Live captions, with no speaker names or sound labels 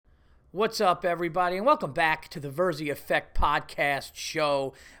What's up, everybody, and welcome back to the Verzi Effect podcast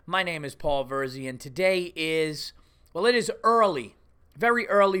show. My name is Paul Verzi, and today is, it is early, very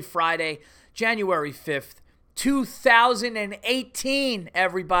early Friday, January 5th, 2018,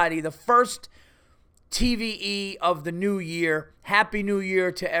 everybody. The first TVE of the new year. Happy New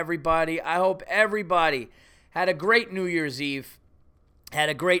Year to everybody. I hope everybody had a great New Year's Eve, had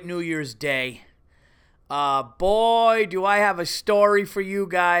a great New Year's Day. Boy, do I have a story for you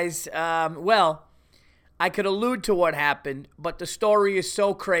guys. I could allude to what happened, but the story is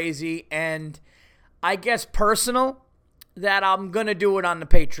so crazy and I guess personal that I'm going to do it on the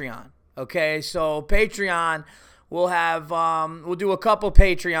Patreon. Okay, so Patreon, we'll do a couple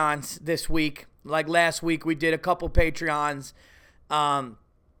Patreons this week. Like last week, we did a couple Patreons and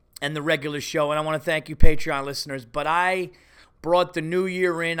the regular show, and I want to thank you, Patreon listeners, but I brought the new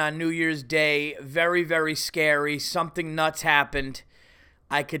year in on New Year's Day. Very, very scary. Something nuts happened.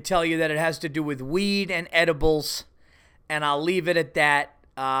 I could tell you that it has to do with weed and edibles, and I'll leave it at that.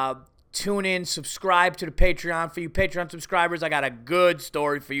 Tune in, subscribe to the Patreon. For you Patreon subscribers, I got a good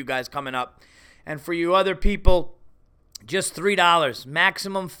story for you guys coming up. And for you other people, just $3.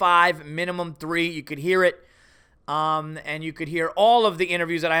 Maximum $5, minimum $3. You could hear it. And you could hear all of the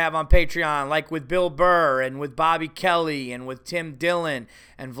interviews that I have on Patreon, like with Bill Burr and with Bobby Kelly and with Tim Dillon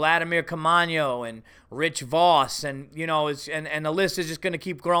and Vladimir Camaño and Rich Voss. And, you know, and the list is just going to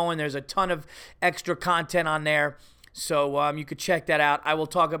keep growing. There's a ton of extra content on there. So you could check that out. I will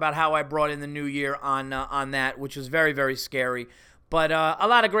talk about how I brought in the new year on that, which was very, very scary. But a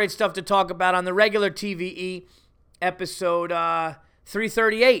lot of great stuff to talk about on the regular TVE episode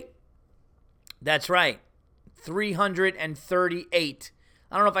 338. That's right. 338.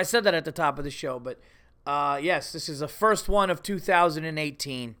 I don't know if I said that at the top of the show, but yes, this is the first one of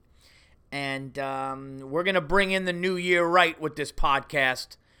 2018. And we're going to bring in the new year right with this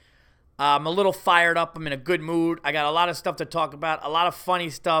podcast. I'm a little fired up. I'm in a good mood. I got a lot of stuff to talk about, a lot of funny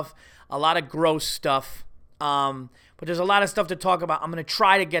stuff, a lot of gross stuff. But there's a lot of stuff to talk about. I'm going to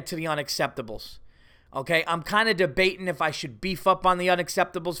try to get to the unacceptables. Okay, I'm kind of debating if I should beef up on the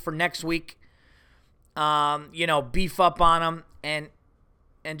unacceptables for next week. Beef up on them and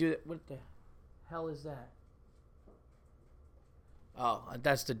do it. What the hell is that? Oh,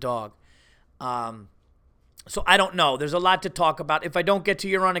 that's the dog. So I don't know. There's a lot to talk about. If I don't get to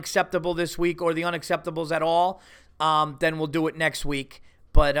your unacceptable this week or the unacceptables at all, then we'll do it next week.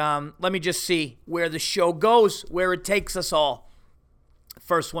 But let me just see where the show goes, where it takes us all.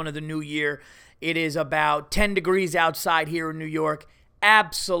 First one of the new year. It is about 10 degrees outside here in New York.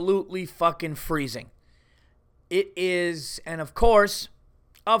 Absolutely fucking freezing. It is, and of course,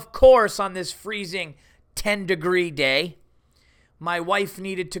 on this freezing 10-degree day, my wife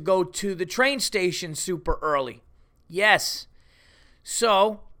needed to go to the train station super early. Yes.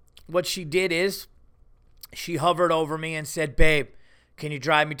 So, what she did is, she hovered over me and said, "Babe, can you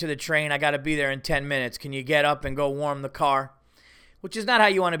drive me to the train? I got to be there in 10 minutes. Can you get up and go warm the car?" Which is not how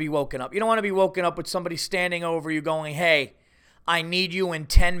you want to be woken up. You don't want to be woken up with somebody standing over you going, "Hey, I need you in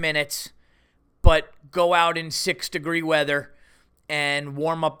 10 minutes, but go out in 6-degree weather and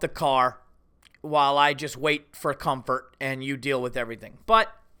warm up the car while I just wait for comfort and you deal with everything."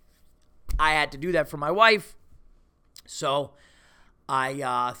 But I had to do that for my wife. So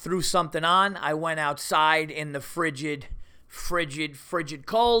I threw something on. I went outside in the frigid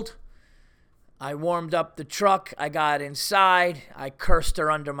cold. I warmed up the truck. I got inside. I cursed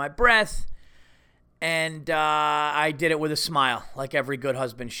her under my breath. And I did it with a smile, like every good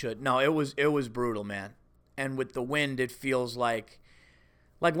husband should. No, it was brutal, man. And with the wind, it feels like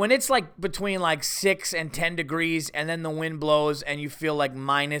when it's like between like 6 and 10 degrees, and then the wind blows, and you feel like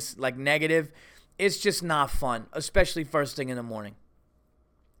minus, like negative. It's just not fun, especially first thing in the morning.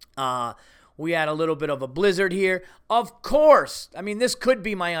 We had a little bit of a blizzard here. Of course, I mean, this could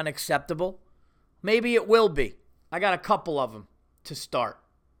be my unacceptable. Maybe it will be. I got a couple of them to start.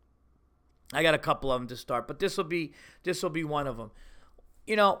 But this will be one of them.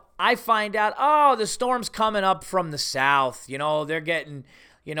 You know, I find out, the storm's coming up from the south. You know, they're getting,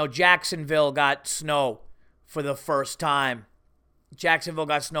 Jacksonville got snow for the first time. Jacksonville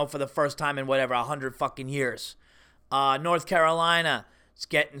got snow for the first time in 100 fucking years. North Carolina is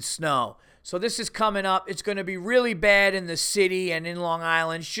getting snow. So this is coming up. It's going to be really bad in the city and in Long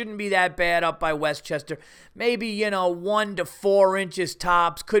Island. Shouldn't be that bad up by Westchester. Maybe, 1 to 4 inches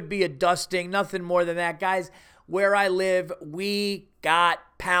tops. Could be a dusting. Nothing more than that. Guys, where I live, we got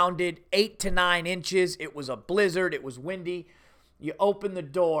pounded 8 to 9 inches. It was a blizzard. It was windy. You open the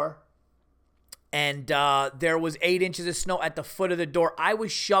door, and there was 8 inches of snow at the foot of the door. I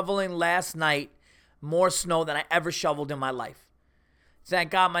was shoveling last night more snow than I ever shoveled in my life.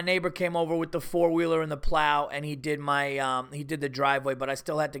 Thank God my neighbor came over with the 4-wheeler and the plow, and he did the driveway, but I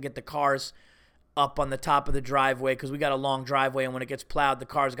still had to get the cars up on the top of the driveway because we got a long driveway, and when it gets plowed, the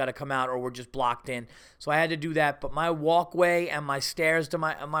cars got to come out or we're just blocked in. So I had to do that. But my walkway and my stairs to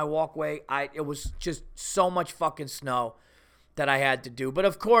my walkway, it was just so much fucking snow that I had to do. But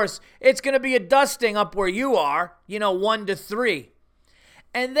of course, it's going to be a dusting up where you are, 1 to 3.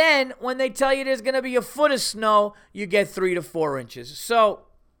 And then when they tell you there's going to be a foot of snow, you get 3 to 4 inches. So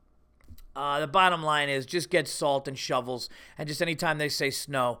the bottom line is just get salt and shovels, and just anytime they say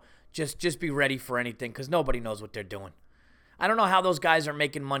snow, just be ready for anything because nobody knows what they're doing. I don't know how those guys are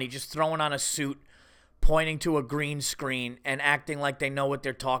making money just throwing on a suit, pointing to a green screen, and acting like they know what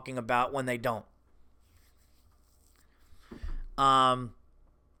they're talking about when they don't. But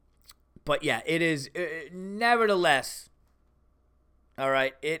yeah, it is nevertheless, all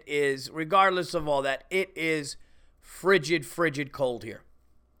right, it is, regardless of all that, it is frigid cold here.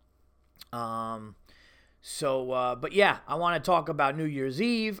 But yeah, I want to talk about New Year's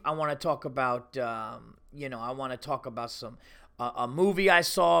Eve. I want to talk about, a movie I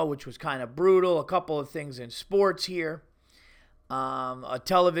saw, which was kind of brutal. A couple of things in sports here. A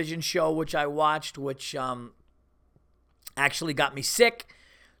television show, which I watched, which, actually got me sick.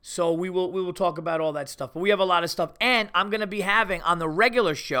 So we will talk about all that stuff. But we have a lot of stuff. And I'm going to be having on the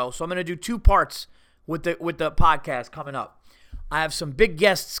regular show, so I'm going to do 2 parts with the podcast coming up. I have some big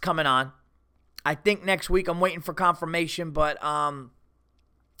guests coming on. I think next week. I'm waiting for confirmation, but I'm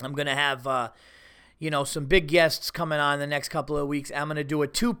going to have, some big guests coming on the next couple of weeks. I'm going to do a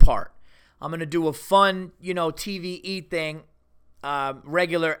 2-part. I'm going to do a fun, TVE thing,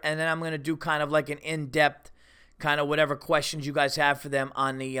 regular, and then I'm going to do kind of like an in-depth kind of whatever questions you guys have for them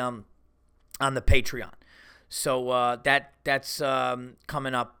on the Patreon. So that's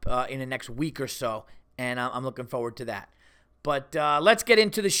coming up in the next week or so, and I'm looking forward to that. But let's get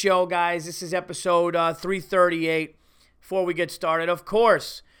into the show, guys. This is episode 338. Before we get started, of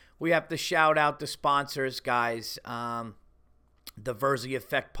course, we have to shout out the sponsors, guys. The Verzi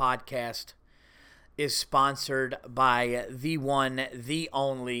Effect podcast is sponsored by the one, the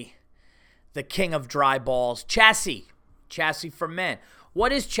only, the king of dry balls, Chassis. Chassis for Men.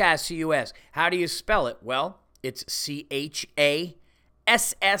 What is Chassis, you ask? How do you spell it? Well, it's CHASSIS.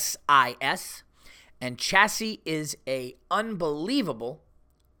 And Chassis is a unbelievable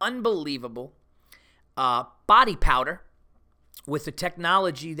body powder with a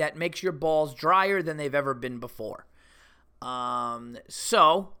technology that makes your balls drier than they've ever been before.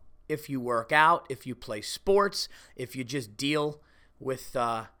 So if you work out, if you play sports, if you just deal with,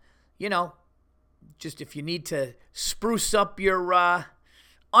 just if you need to spruce up your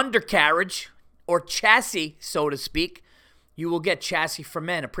undercarriage or chassis, so to speak, you will get Chassis for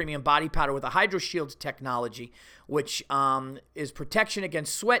Men, a premium body powder with a Hydro Shield technology, which is protection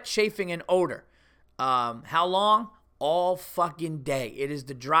against sweat, chafing, and odor. How long? All fucking day. It is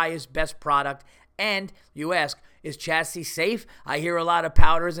the driest, best product. And you ask, is Chassis safe? I hear a lot of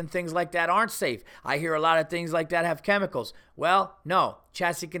powders and things like that aren't safe. I hear a lot of things like that have chemicals. Well, no.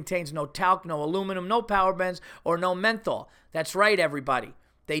 Chassis contains no talc, no aluminum, no power bends, or no menthol. That's right, everybody.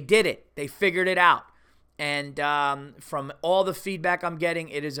 They did it. They figured it out. And from all the feedback I'm getting,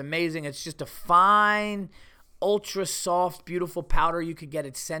 it is amazing. It's just a fine, ultra soft, beautiful powder. You could get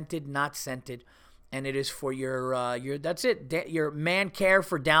it scented, not scented. And it is for your that's it, your man care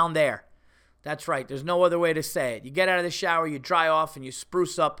for down there. That's right. There's no other way to say it. You get out of the shower, you dry off, and you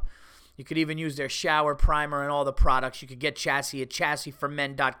spruce up. You could even use their shower primer and all the products. You could get Chassis at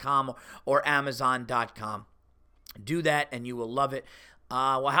chassisformen.com or amazon.com. Do that, and you will love it.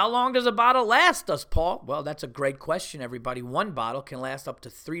 Well, how long does a bottle last us, Paul? Well, that's a great question, everybody. One bottle can last up to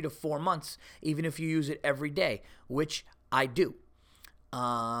 3 to 4 months, even if you use it every day, which I do.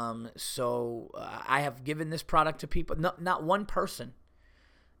 So I have given this product to people. Not one person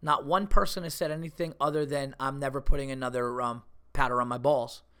has said anything other than I'm never putting another powder on my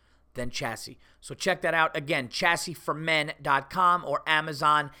balls than Chassis. So check that out. Again, chassisformen.com or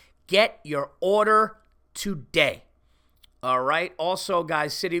Amazon. Get your order today. All right. Also,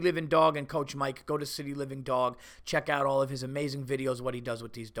 guys, City Living Dog and Coach Mike. Go to City Living Dog. Check out all of his amazing videos, what he does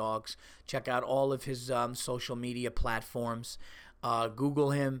with these dogs. Check out all of his social media platforms. Google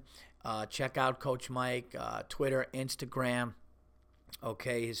him. Check out Coach Mike, Twitter, Instagram.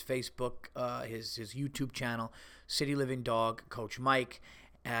 Okay, his Facebook, his YouTube channel, City Living Dog, Coach Mike.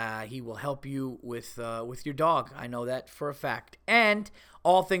 He will help you with your dog. I know that for a fact. And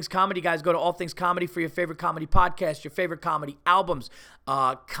All Things Comedy, guys. Go to All Things Comedy for your favorite comedy podcast, your favorite comedy albums,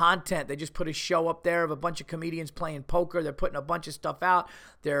 content. They just put a show up there of a bunch of comedians playing poker. They're putting a bunch of stuff out.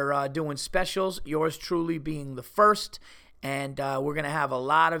 They're doing specials, yours truly being the first. And we're going to have a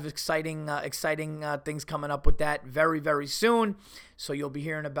lot of exciting things coming up with that very, very soon. So you'll be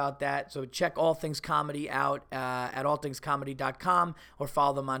hearing about that. So check All Things Comedy out at allthingscomedy.com or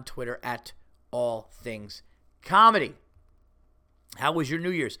follow them on Twitter at All Things Comedy. How was your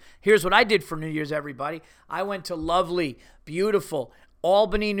New Year's? Here's what I did for New Year's, everybody. I went to lovely, beautiful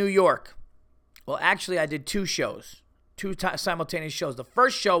Albany, New York. Well, actually, I did two shows, simultaneous shows. The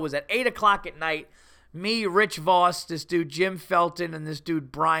first show was at 8 o'clock at night. Me, Rich Voss, this dude Jim Felton, and this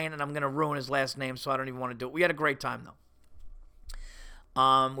dude Brian, and I'm going to ruin his last name, so I don't even want to do it. We had a great time,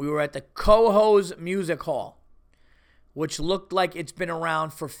 though. We were at the Coho's Music Hall, which looked like it's been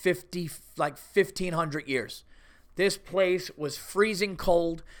around for 1,500 years. This place was freezing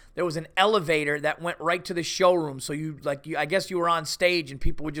cold. There was an elevator that went right to the showroom, so I guess you were on stage, and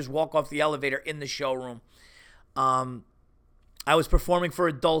people would just walk off the elevator in the showroom. I was performing for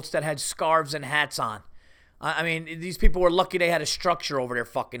adults that had scarves and hats on. I mean, these people were lucky they had a structure over their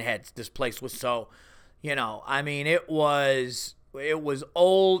fucking heads. This place was so, I mean, it was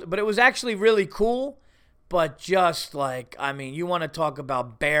old, but it was actually really cool. But just like, I mean, you want to talk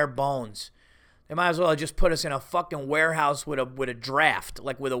about bare bones. They might as well have just put us in a fucking warehouse with a draft,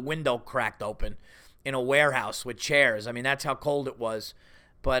 like with a window cracked open in a warehouse with chairs. I mean, that's how cold it was.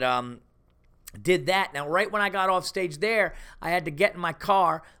 But, did that. Now, right when I got off stage there, I had to get in my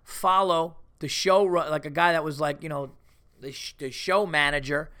car, follow the show, like a guy that was like, the show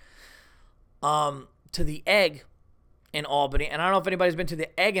manager, to the Egg in Albany. And I don't know if anybody's been to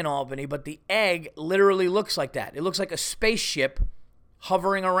the Egg in Albany, but the Egg literally looks like that. It looks like a spaceship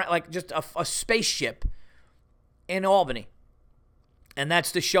hovering around, like just a spaceship in Albany. And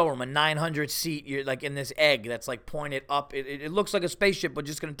that's the showroom, a 900-seat, you're like in this Egg that's like pointed up. It looks like a spaceship, but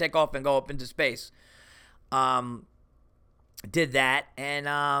just going to take off and go up into space. Did that. And,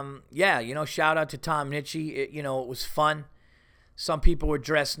 shout out to Tom Nitchie. It was fun. Some people were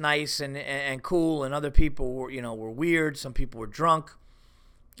dressed nice and cool, and other people were weird. Some people were drunk.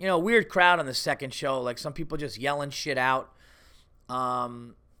 Weird crowd on the second show. Like some people just yelling shit out.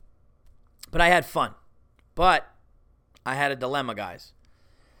 But I had fun. But I had a dilemma, guys.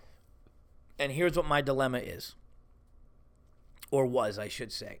 And here's what my dilemma is. Or was, I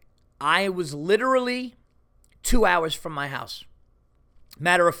should say. I was literally 2 hours from my house.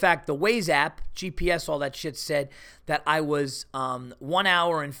 Matter of fact, the Waze app, GPS, all that shit said that I was 1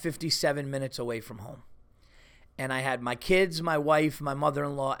 hour and 57 minutes away from home. And I had my kids, my wife, my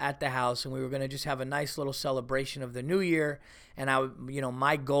mother-in-law at the house, and we were going to just have a nice little celebration of the new year. And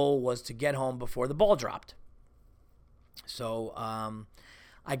my goal was to get home before the ball dropped. So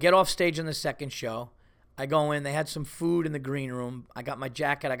I get off stage on the second show. I go in. They had some food in the green room. I got my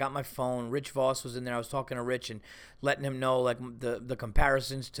jacket. I got my phone. Rich Voss was in there. I was talking to Rich and letting him know like the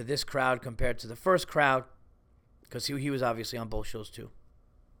comparisons to this crowd compared to the first crowd, because he was obviously on both shows too.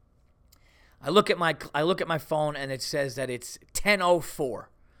 I look at my phone and it says that it's 10:04.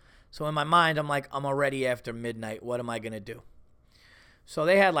 So in my mind, I'm like, I'm already after midnight. What am I gonna do? So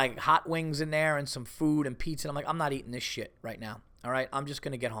they had like hot wings in there and some food and pizza. And I'm like, I'm not eating this shit right now. All right, I'm just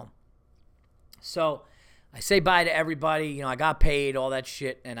going to get home. So I say bye to everybody. I got paid, all that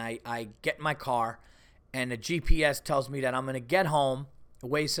shit. And I get in my car and the GPS tells me that I'm going to get home. The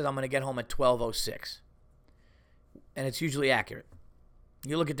Waze says I'm going to get home at 12:06. And it's usually accurate.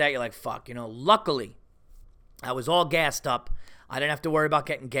 You look at that, you're like, fuck. Luckily, I was all gassed up. I didn't have to worry about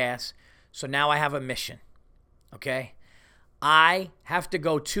getting gas. So now I have a mission. Okay? I have to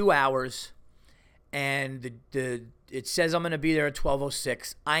go 2 hours, and it says I'm going to be there at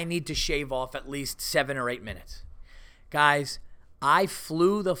 12:06. I need to shave off at least 7 or 8 minutes. Guys, I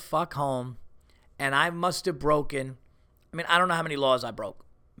flew the fuck home, and I must have broken, I don't know how many laws I broke,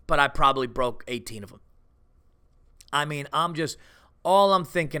 but I probably broke 18 of them. All I'm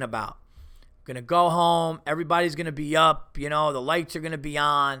thinking about, I'm going to go home, everybody's going to be up, the lights are going to be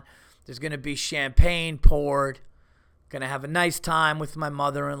on, there's going to be champagne poured. Gonna have a nice time with my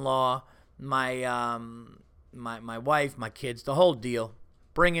mother-in-law, my wife, my kids, the whole deal.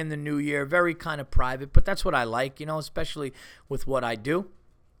 Bring in the new year, very kind of private, but that's what I like, especially with what I do.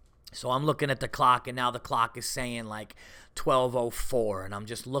 So I'm looking at the clock, and now the clock is saying like 12:04, and I'm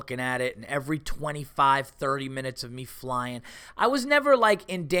just looking at it, and every 25, 30 minutes of me flying, I was never like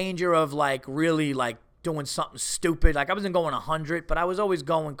in danger of like really like doing something stupid. Like I wasn't going 100, but I was always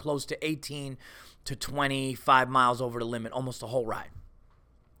going close to 18 to 25 miles over the limit, almost the whole ride.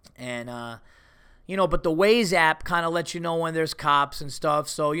 And, but the Waze app kind of lets you know when there's cops and stuff.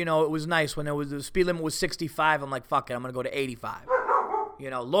 So, it was nice when the speed limit was 65. I'm like, fuck it, I'm going to go to 85.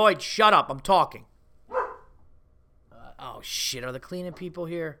 Lloyd, shut up, I'm talking. Oh, shit, are the cleaning people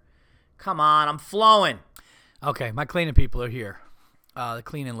here? Come on, I'm flowing. Okay, my cleaning people are here. The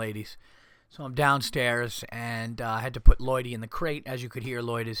cleaning ladies. So I'm downstairs, and I had to put Lloydie in the crate. As you could hear,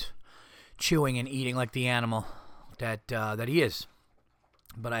 Lloyd is chewing and eating like the animal that he is.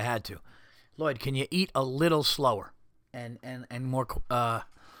 But I had to. Lloyd, can you eat a little slower and more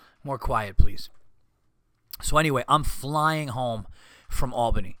quiet, please? So anyway, I'm flying home from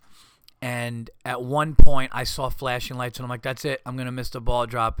Albany. And at one point, I saw flashing lights, and I'm like, that's it. I'm going to miss the ball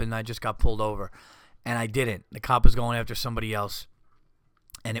drop, and I just got pulled over. And I didn't. The cop was going after somebody else.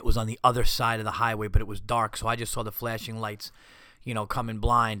 And it was on the other side of the highway, but it was dark, so I just saw the flashing lights, coming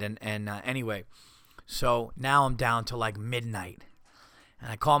blind. And anyway, so now I'm down to like midnight.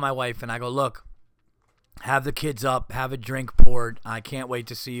 And I call my wife, and I go, look, have the kids up, have a drink poured. I can't wait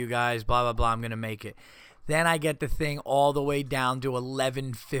to see you guys, blah, blah, blah. I'm going to make it. Then I get the thing all the way down to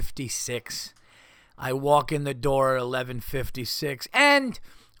 11:56. I walk in the door at 11:56, and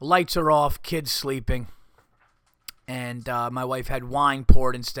lights are off, kids sleeping. And my wife had wine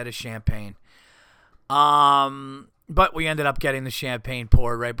poured instead of champagne. But we ended up getting the champagne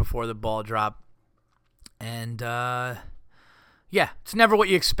poured right before the ball drop. And, yeah, it's never what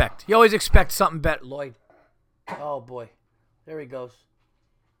you expect. You always expect something better. Lloyd. Oh, boy. There he goes.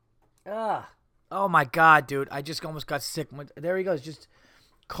 Oh, my God, dude. I just almost got sick. There he goes. Just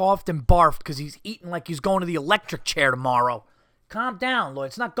coughed and barfed because he's eating like he's going to the electric chair tomorrow. Calm down, Lloyd.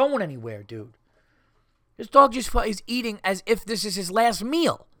 It's not going anywhere, dude. This dog just is eating as if this is his last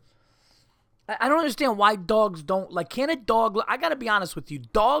meal. I don't understand why dogs don't, like, can a dog, I got to be honest with you,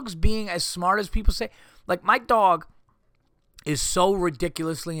 dogs being as smart as people say, like, my dog is so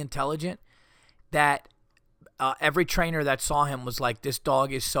ridiculously intelligent that every trainer that saw him was like, this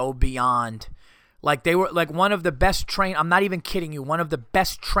dog is so beyond. Like, they were, like, one of the best I'm not even kidding you, one of the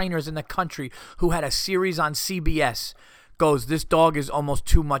best trainers in the country who had a series on CBS goes, this dog is almost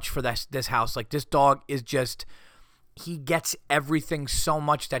too much for this house. Like, this dog is just, he gets everything so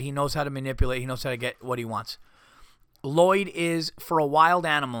much that he knows how to manipulate. He knows how to get what he wants. Lloyd is, for a wild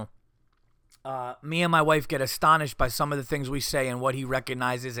animal, me and my wife get astonished by some of the things we say and what he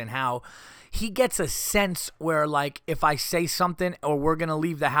recognizes and how he gets a sense where, like, if I say something or we're going to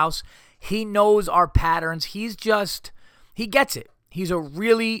leave the house, he knows our patterns. He gets it. He's a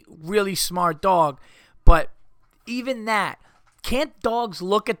really, really smart dog, but even that, can't dogs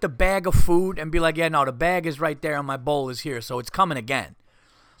look at the bag of food and be like, yeah, no, the bag is right there and my bowl is here, so it's coming again.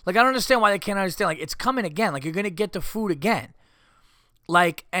 Like, I don't understand why they can't understand. Like, it's coming again. Like, you're going to get the food again.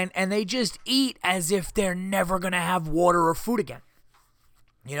 Like, and they just eat as if they're never going to have water or food again.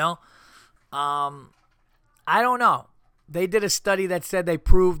 I don't know. They did a study that said they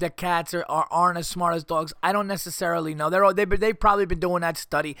proved that cats aren't as smart as dogs. I don't necessarily know. They've probably been doing that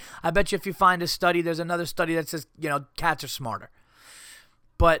study. I bet you if you find a study, there's another study that says, cats are smarter.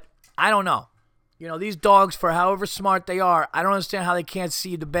 But I don't know. These dogs, for however smart they are, I don't understand how they can't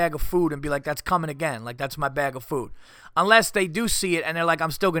see the bag of food and be like, that's coming again. Like, that's my bag of food. Unless they do see it and they're like,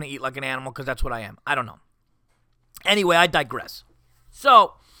 I'm still going to eat like an animal because that's what I am. I don't know. Anyway, I digress.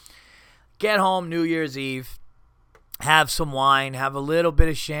 So, get home New Year's Eve. Have some wine, have a little bit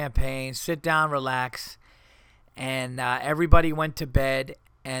of champagne, sit down, relax, and everybody went to bed,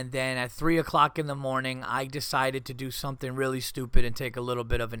 and then at 3 o'clock in the morning, I decided to do something really stupid and take a little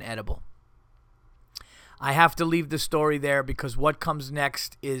bit of an edible. I have to leave the story there because what comes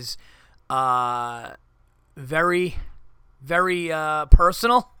next is very, very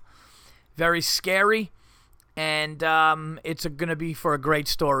personal, very scary, and it's going to be for a great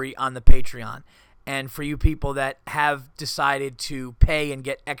story on the Patreon. And for you people that have decided to pay and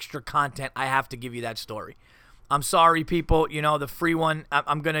get extra content, I have to give you that story. I'm sorry, people. The free one,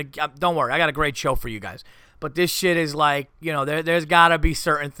 don't worry. I got a great show for you guys. But this shit is like, there's got to be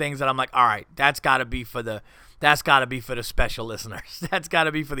certain things that I'm like, all right, that's got to be for the special listeners. That's got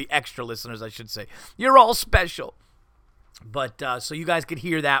to be for the extra listeners, I should say. You're all special. But so you guys could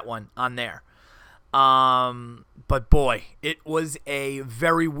hear that one on there. But boy, it was a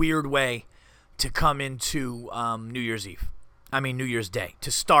very weird way to come into New Year's Day,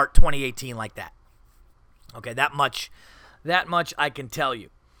 to start 2018 like that. Okay, that much I can tell you.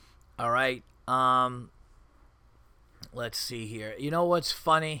 All right. Let's see here. You know what's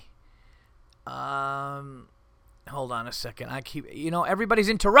funny? Hold on a second. Everybody's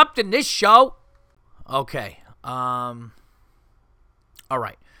interrupting this show. Okay. All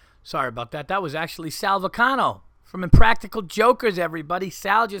right. Sorry about that. That was actually Sal Vacano from Impractical Jokers, everybody.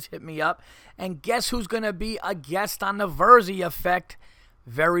 Sal just hit me up. And guess who's going to be a guest on the Verzi Effect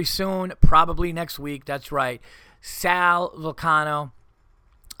very soon, probably next week. That's right. Sal Volcano,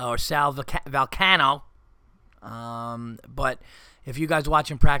 or Sal Valcano. But If you guys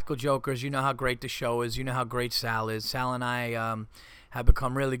watching Practical Jokers, you know how great the show is. You know how great Sal is. Sal and I have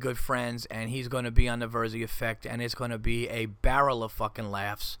become really good friends, and he's going to be on the Verzi Effect, and it's going to be a barrel of fucking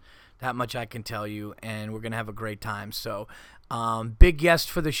laughs. That much I can tell you, and we're going to have a great time. So, big guest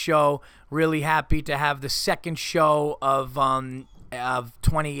for the show. Really happy to have the second show of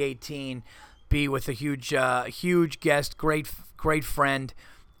 2018 be with a huge guest, great friend,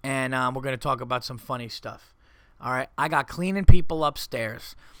 and we're going to talk about some funny stuff. All right, I got cleaning people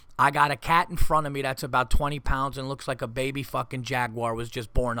upstairs. I got a cat in front of me that's about 20 pounds and looks like a baby fucking jaguar was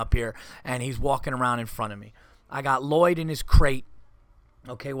just born up here, and he's walking around in front of me. I got Lloyd in his crate,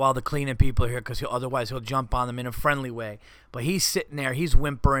 okay, while the cleaning people are here, because otherwise he'll jump on them in a friendly way. But he's sitting there, he's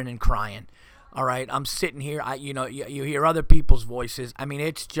whimpering and crying. All right, I'm sitting here. You hear other people's voices. I mean,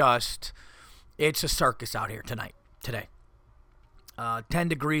 it's a circus out here today. 10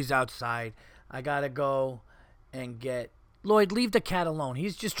 degrees outside. I gotta go and get Lloyd. Leave the cat alone.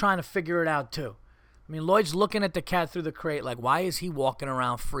 He's just trying to figure it out too. I mean, Lloyd's looking at the cat through the crate like, why is he walking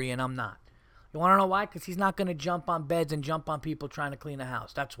around free and I'm not? You want to know why? Because he's not going to jump on beds and jump on people trying to clean a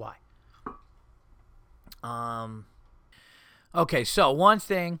house. That's why. Okay, so one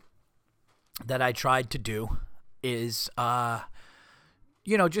thing that I tried to do is,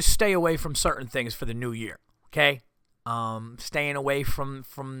 just stay away from certain things for the new year, okay? Staying away from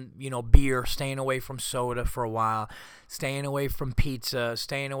beer, staying away from soda for a while, staying away from pizza,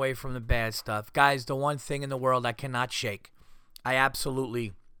 staying away from the bad stuff. Guys, the one thing in the world I cannot shake, I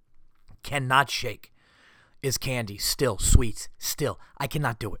absolutely cannot shake, is candy. Still, sweets. Still, I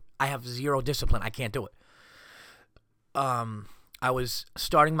cannot do it. I have zero discipline. I can't do it. I was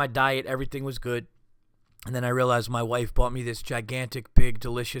starting my diet. Everything was good. And then I realized my wife bought me this gigantic, big,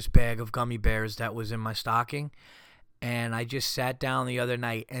 delicious bag of gummy bears that was in my stocking. And I just sat down the other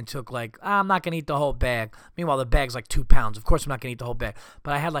night and took I'm not going to eat the whole bag. Meanwhile, the bag's like 2 pounds. Of course, I'm not going to eat the whole bag.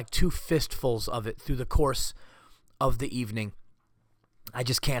 But I had like 2 fistfuls of it through the course of the evening. I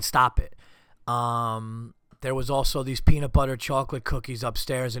just can't stop it. There was also these peanut butter chocolate cookies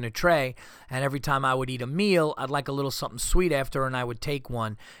upstairs in a tray, and every time I would eat a meal, I'd like a little something sweet after, and I would take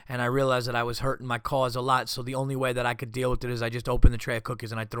one, and I realized that I was hurting my cause a lot, so the only way that I could deal with it is I just opened the tray of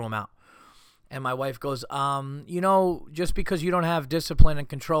cookies and I threw them out. And my wife goes, just because you don't have discipline and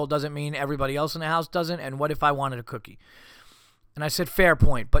control doesn't mean everybody else in the house doesn't, and what if I wanted a cookie? And I said, fair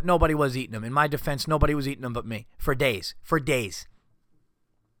point, but nobody was eating them. In my defense, nobody was eating them but me, for days.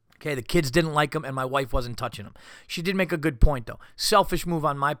 Okay, the kids didn't like them, and my wife wasn't touching them. She did make a good point, though. Selfish move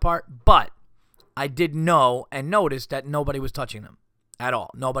on my part, but I did know and notice that nobody was touching them at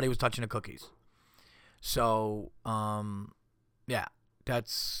all. Nobody was touching the cookies. So, yeah,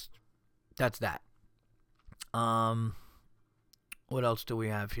 that's that. What else do we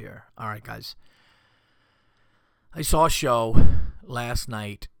have here? All right, guys. I saw a show last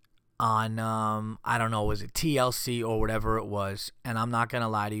night on, I don't know, was it TLC or whatever it was, and I'm not going to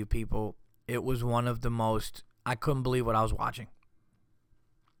lie to you people, it was one of the most, I couldn't believe what I was watching.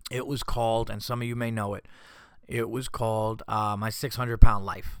 It was called, and some of you may know it, it was called My 600-Pound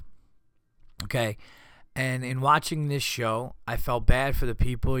Life. Okay, and in watching this show, I felt bad for the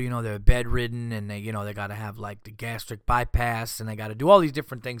people, they're bedridden, and they got to have like the gastric bypass, and they got to do all these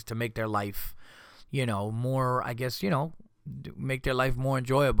different things to make their life, more, I guess, make their life more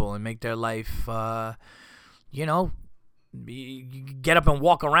enjoyable and make their life, get up and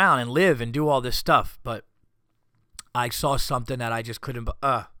walk around and live and do all this stuff. But I saw something that I just couldn't,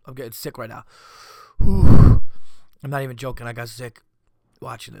 I'm getting sick right now. Whew. I'm not even joking. I got sick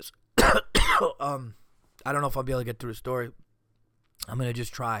watching this. I don't know if I'll be able to get through the story. I'm going to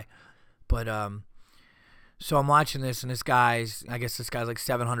just try. But, so I'm watching this, and this guy's like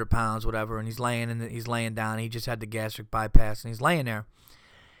 700 pounds, whatever, and he's laying down. He just had the gastric bypass, and he's laying there,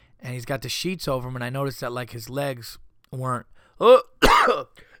 and he's got the sheets over him, and I noticed that like his legs weren't. Oh,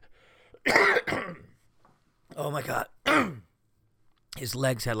 oh my God, his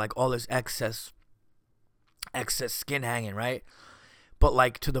legs had like all this excess skin hanging, right? But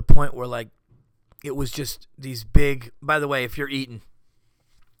like to the point where like it was just these big. By the way, if you're eating,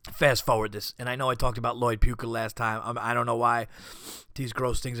 fast forward this, and I know I talked about Lloyd Puka last time. I don't know why these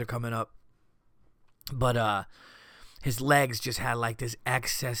gross things are coming up, but his legs just had like this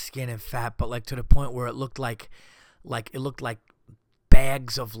excess skin and fat, but like to the point where it looked like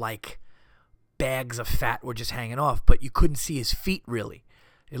bags of fat were just hanging off, but you couldn't see his feet really.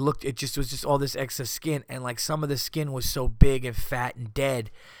 It was just all this excess skin, and like some of the skin was so big and fat and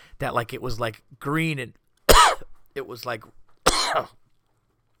dead that like it was like green and it was like.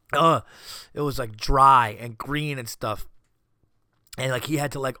 It was like dry and green and stuff, and like he had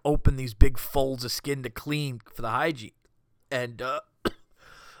to like open these big folds of skin to clean for the hygiene. and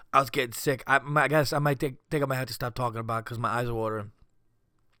I was getting sick. I guess I might think I might have to stop talking about it because my eyes are watering.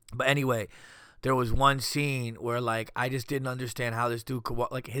 But anyway, there was one scene where, like, I just didn't understand how this dude could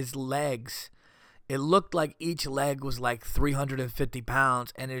walk. Like, his legs, it looked like each leg was like 350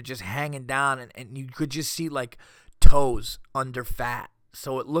 pounds, and they're just hanging down, and you could just see, like, toes under fat.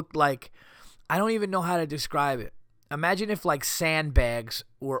 So it looked like, I don't even know how to describe it. Imagine if, like, sandbags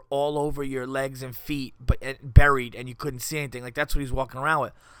were all over your legs and feet, but buried, and you couldn't see anything. Like, that's what he's walking around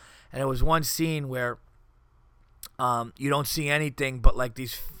with. And there was one scene where you don't see anything but, like,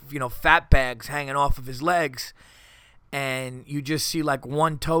 these, fat bags hanging off of his legs, and you just see, like,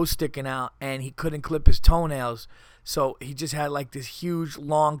 one toe sticking out, and he couldn't clip his toenails, so he just had, like, this huge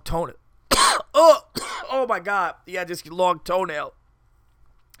long toenail. Oh my God, he had this long toenail,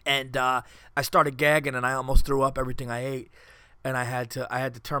 and I started gagging, and I almost threw up everything I ate, and I had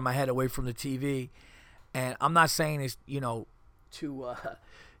to turn my head away from the TV. And I'm not saying this,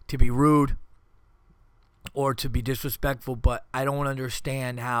 to be rude or to be disrespectful, but I don't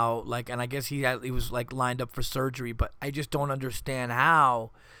understand how, like, and I guess he was, like, lined up for surgery, but I just don't understand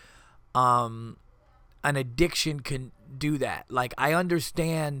how an addiction can do that. Like, I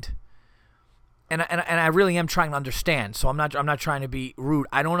understand, and I really am trying to understand, so I'm not trying to be rude.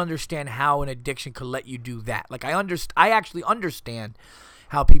 I don't understand how an addiction could let you do that. Like, I actually understand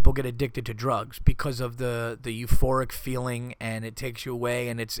how people get addicted to drugs because of the euphoric feeling, and it takes you away,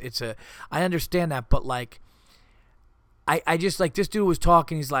 and I understand that, but, like, I just, like, this dude was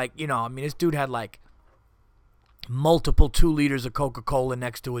talking, he's like, this dude had, like, multiple 2 liters of Coca-Cola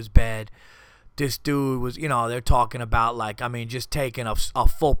next to his bed. This dude was, they're talking about, like, just taking a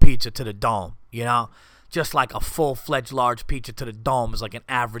full pizza to the dome, just like a full-fledged large pizza to the dome is like an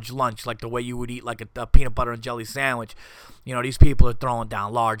average lunch, like the way you would eat like a peanut butter and jelly sandwich. These people are throwing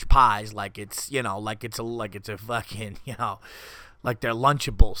down large pies like it's, like it's a fucking, like they're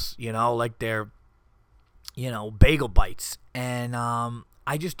Lunchables, like they're, bagel bites. And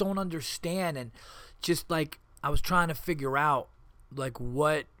I just don't understand. And just, like, I was trying to figure out, like,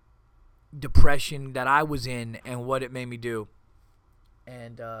 what depression that I was in and what it made me do.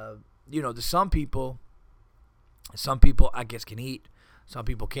 And, there's some people I guess can eat. Some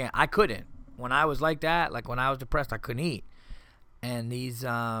people can't. I couldn't. When I was like that, like when I was depressed, I couldn't eat. And these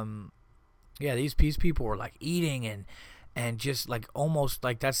people were, like, eating and just, like, almost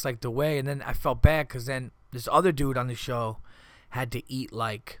like that's, like, the way. And then I felt bad because then this other dude on the show had to eat,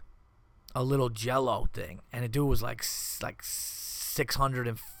 like, a little Jello thing. And the dude was, like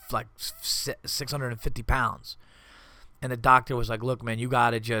 650 pounds. And the doctor was like, look, man, you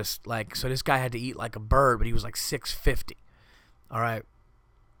got to just, like, so this guy had to eat like a bird, but he was like 650. All right.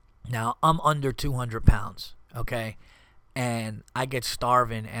 Now, I'm under 200 pounds, okay? And I get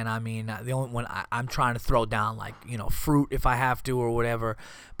starving, and the only one I'm trying to throw down, like, fruit if I have to or whatever.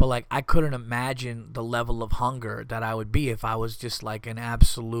 But, like, I couldn't imagine the level of hunger that I would be if I was just, like, an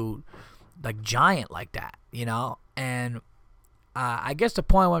absolute, like, giant like that, And I guess the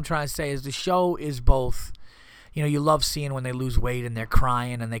point what I'm trying to say is the show is both, you love seeing when they lose weight and they're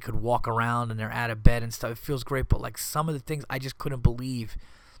crying and they could walk around and they're out of bed and stuff. It feels great. But, like, some of the things I just couldn't believe.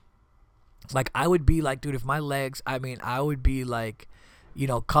 Like, I would be like, dude, if my legs, I would be like,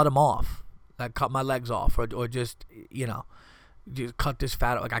 cut them off. Like, cut my legs off or just, just cut this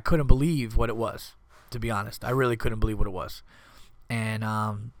fat. Like, I couldn't believe what it was, to be honest. I really couldn't believe what it was. And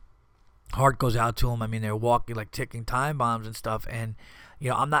heart goes out to them. they're walking, like, ticking time bombs and stuff. And,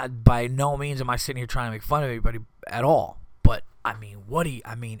 I'm not, by no means am I sitting here trying to make fun of anybody at all. But, I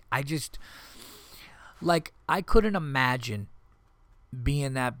just, like, I couldn't imagine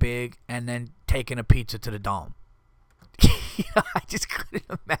being that big and then taking a pizza to the dome. I just couldn't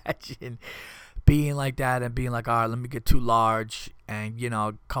imagine being like that and being like, all right, let me get 2 large and,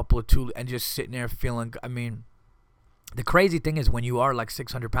 a couple of 2, and just sitting there feeling, the crazy thing is when you are like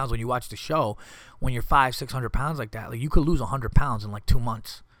 600 pounds, when you watch the show, when you're 500-600 pounds like that, like, you could lose 100 pounds in like 2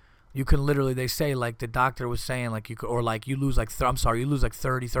 months. You can literally, they say, like, the doctor was saying, like, you could, or like you lose like, you lose like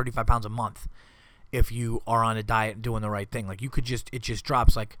 30-35 pounds a month if you are on a diet and doing the right thing. Like, you could just, it just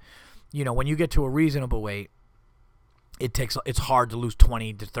drops. Like, when you get to a reasonable weight, it's hard to lose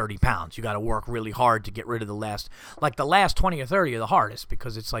 20 to 30 pounds. You got to work really hard to get rid of the last 20 or 30 are the hardest,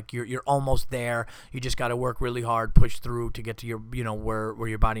 because it's like you're almost there. You just got to work really hard, push through to get to your, where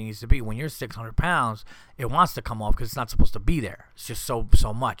your body needs to be. When you're 600 pounds, it wants to come off because it's not supposed to be there. It's just so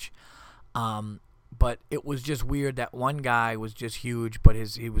much. But it was just weird that one guy was just huge, but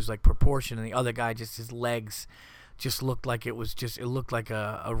he was like proportioned, and the other guy, just his legs just looked like it looked like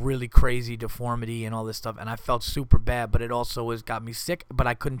a really crazy deformity and all this stuff, and I felt super bad, but it also got me sick, but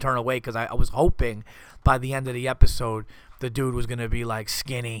I couldn't turn away because I was hoping by the end of the episode the dude was going to be like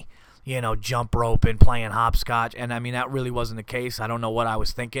skinny, jump rope and playing hopscotch, and I mean that really wasn't the case. I don't know what I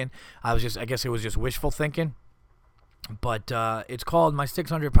was thinking. I guess it was just wishful thinking. But it's called My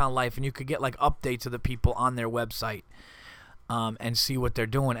 600-Pound Life, and you could get like updates of the people on their website and see what they're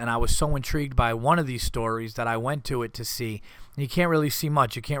doing. And I was so intrigued by one of these stories that I went to it to see. And you can't really see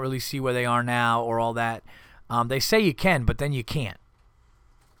much. You can't really see where they are now or all that. They say you can, but then you can't.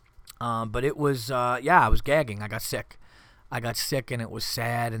 But it was, I was gagging. I got sick, and it was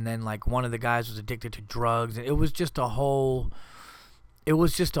sad. And then like one of the guys was addicted to drugs. And it was just a whole,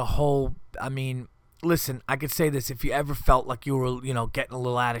 I mean, listen, I could say this: if you ever felt like you were, getting a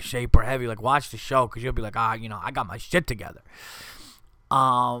little out of shape or heavy, like watch the show, because you'll be like, I got my shit together.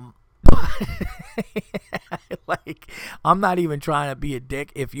 Like, I'm not even trying to be a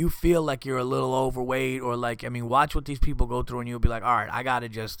dick. If you feel like you're a little overweight or like, I mean, watch what these people go through, and you'll be like, all right, I gotta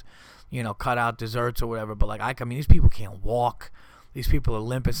just, cut out desserts or whatever. But like, I mean, these people can't walk. These people are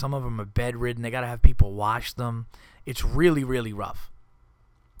limping. Some of them are bedridden. They gotta have people wash them. It's really, really rough.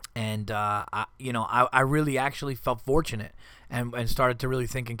 And, I really actually felt fortunate and started to really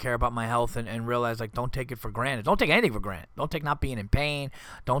think and care about my health and realize, like, don't take it for granted. Don't take anything for granted. Don't take not being in pain.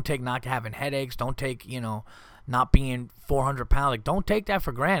 Don't take not having headaches. Don't take, not being 400 pounds. Like, don't take that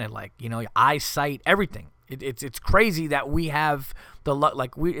for granted. Like, your eyesight, everything. It's crazy that we have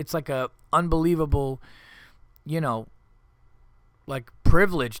it's like a unbelievable, like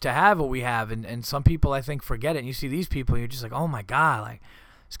privilege to have what we have. And some people, I think, forget it. And you see these people, and you're just like, oh my God, like,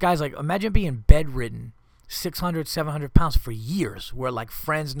 this guy's like, imagine being bedridden, 600, 700 pounds for years, where like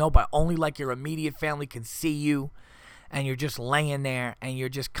friends know, but only like your immediate family can see you, and you're just laying there, and you're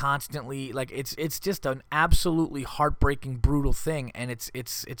just constantly like, it's just an absolutely heartbreaking, brutal thing, and it's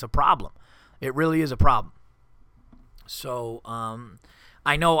a problem. It really is a problem. So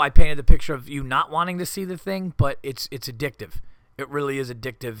I know I painted the picture of you not wanting to see the thing, but it's addictive. It really is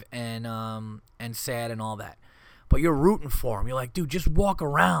addictive and sad and all that. But you're rooting for them. You're like, dude, just walk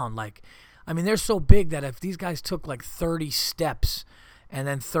around. Like, I mean, they're so big that if these guys took like 30 steps and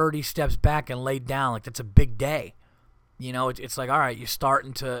then 30 steps back and laid down, like, that's a big day. It's like, all right, you're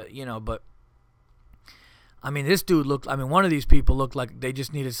starting to, but I mean, one of these people looked like they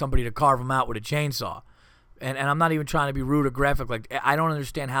just needed somebody to carve them out with a chainsaw. And I'm not even trying to be rude or graphic. Like, I don't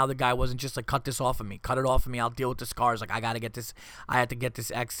understand how the guy wasn't just like, cut this off of me. Cut it off of me. I'll deal with the scars. Like, I had to get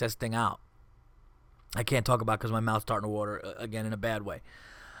this excess thing out. I can't talk about it because my mouth's starting to water again in a bad way.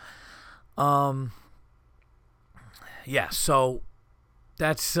 Yeah, so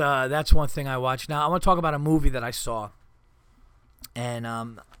that's one thing I watched. Now I want to talk about a movie that I saw, and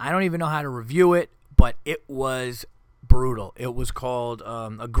I don't even know how to review it, but it was brutal. It was called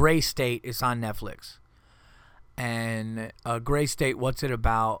A Gray State. It's on Netflix, and A Gray State. What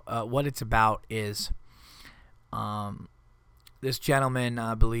it's about is, this gentleman,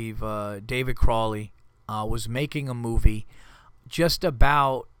 I believe, David Crawley, was making a movie just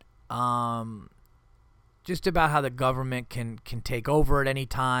about how the government can take over at any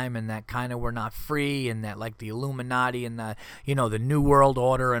time, and that kind of we're not free, and that like the Illuminati and the the New World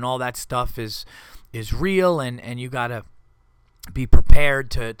Order and all that stuff is real, and you gotta be prepared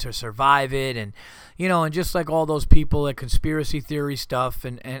to survive it, and and just like all those people at conspiracy theory stuff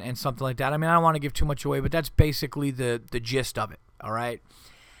and something like that. I mean, I don't want to give too much away, but that's basically the gist of it. All right.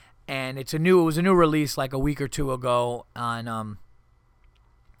 And it was a new release like a week or two ago on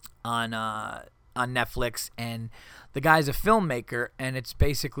Netflix, and the guy's a filmmaker, and it's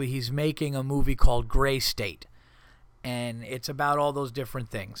basically he's making a movie called Gray State, and it's about all those different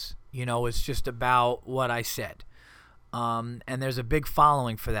things. It's just about what I said. And there's a big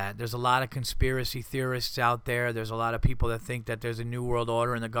following for that. There's a lot of conspiracy theorists out there. There's a lot of people that think that there's a new world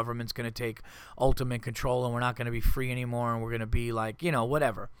order and the government's going to take ultimate control and we're not going to be free anymore, and we're going to be like,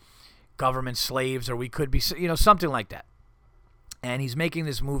 whatever, government slaves, or we could be, something like that. And he's making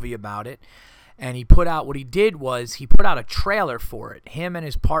this movie about it. And he put out a trailer for it. Him and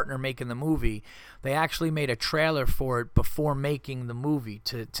his partner making the movie, they actually made a trailer for it before making the movie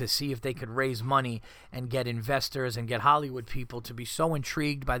to see if they could raise money and get investors and get Hollywood people to be so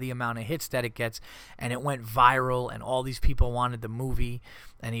intrigued by the amount of hits that it gets. And it went viral, and all these people wanted the movie.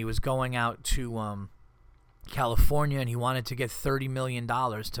 And he was going out to California, and he wanted to get $30 million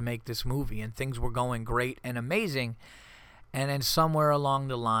to make this movie. And things were going great and amazing. And then somewhere along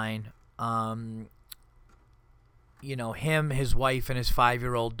the line, him, his wife, and his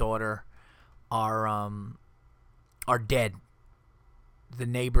 5-year-old daughter are dead. the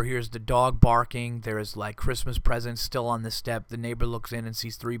neighbor hears the dog barking. There's like Christmas presents still on the step. The neighbor looks in and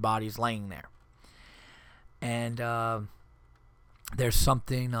sees 3 bodies laying there. And there's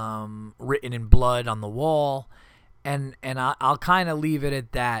something written in blood on the wall. And I'll kind of leave it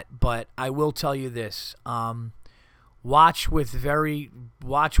at that. But I will tell you this. Watch with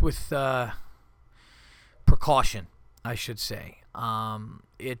precaution, I should say.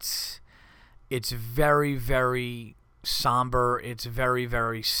 It's very, very somber. It's very,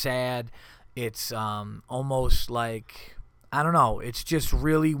 very sad. It's almost like, I don't know. It's just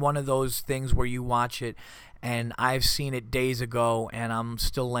really one of those things where you watch it, and I've seen it days ago, and I'm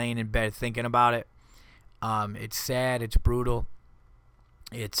still laying in bed thinking about it. It's sad. It's brutal.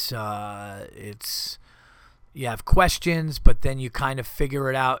 It's you have questions, but then you kind of figure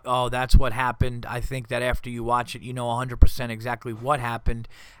it out. Oh, that's what happened. I think that after you watch it, you know 100% exactly what happened,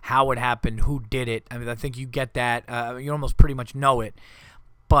 how it happened, who did it. I mean, I think you get that. You almost pretty much know it.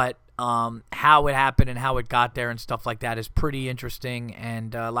 But how it happened and how it got there and stuff like that is pretty interesting.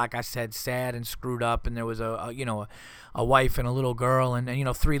 And like I said, sad and screwed up. And there was a wife and a little girl, and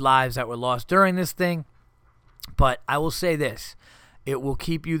 3 lives that were lost during this thing. But I will say this. It will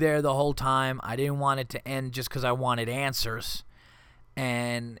keep you there the whole time. I didn't want it to end just because I wanted answers.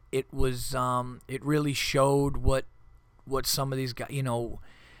 And it was, it really showed what some of these guys,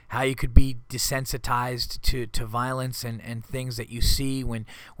 how you could be desensitized to violence and things that you see when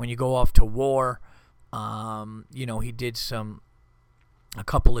you go off to war. He did a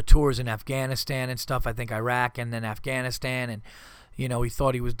couple of tours in Afghanistan and stuff. I think Iraq and then Afghanistan, and he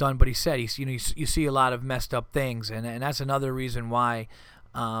thought he was done, but he said you see a lot of messed up things, and that's another reason why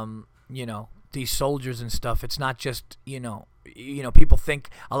these soldiers and stuff. It's not just people think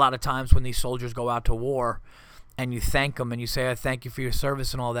a lot of times when these soldiers go out to war, and you thank them and you say, I thank you for your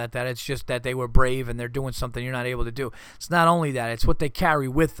service and all that it's just that they were brave and they're doing something you're not able to do. It's not only that, it's what they carry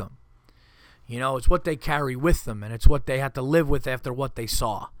with them. It's what they carry with them, and it's what they have to live with after what they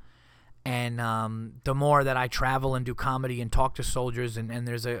saw. And the more that I travel and do comedy and talk to soldiers, and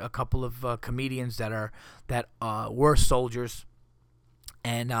there's a couple of comedians that were soldiers,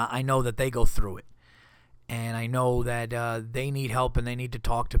 and I know that they go through it, and I know that they need help and they need to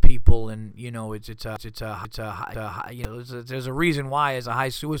talk to people, and there's a reason why there's a high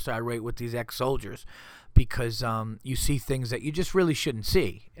suicide rate with these ex-soldiers, because you see things that you just really shouldn't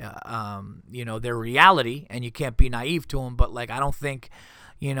see. They're reality, and you can't be naive to them. But I don't think.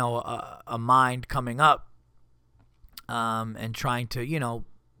 A mind coming up and trying to,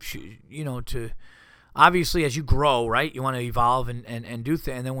 to obviously as you grow, right, you want to evolve and do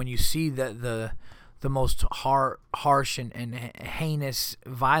things. And then when you see the most harsh and heinous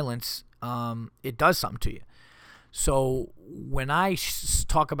violence, it does something to you. So when I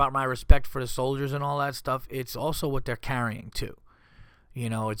talk about my respect for the soldiers and all that stuff, it's also what they're carrying too.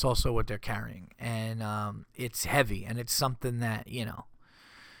 It's also what they're carrying. And it's heavy, and it's something that,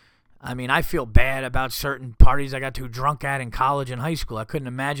 I mean, I feel bad about certain parties I got too drunk at in college and high school. I couldn't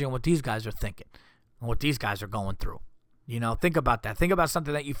imagine what these guys are thinking and what these guys are going through. Think about that. Think about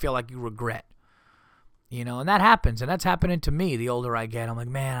something that you feel like you regret. And that happens, and that's happening to me the older I get. I'm like,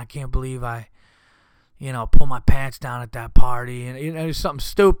 man, I can't believe I, pulled my pants down at that party, and it's something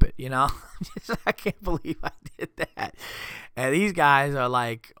stupid, I can't believe I did that. And these guys are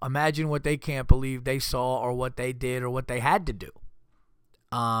like, imagine what they can't believe they saw or what they did or what they had to do.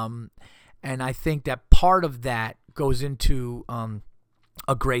 And I think that part of that goes into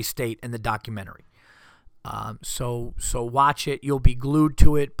a gray state in the documentary. So watch it. You'll be glued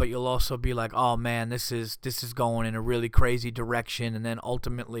to it, but you'll also be like, oh man, this is going in a really crazy direction. And then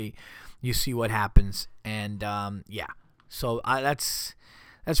ultimately, you see what happens. And so that's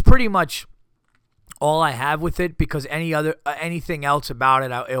pretty much all I have with it, because anything else about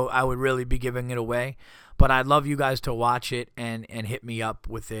it, I would really be giving it away. But I'd love you guys to watch it and hit me up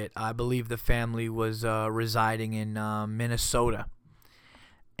with it. I believe the family was residing in Minnesota.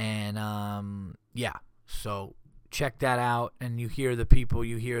 And, so check that out. And you hear the people,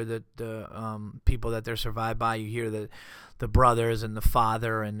 you hear the people that they're survived by. You hear the brothers and the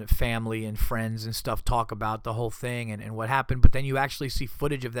father and the family and friends and stuff talk about the whole thing and what happened. But then you actually see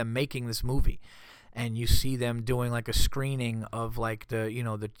footage of them making this movie. And you see them doing like a screening of like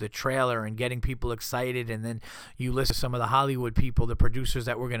the trailer and getting people excited, and then you listen to some of the Hollywood people, the producers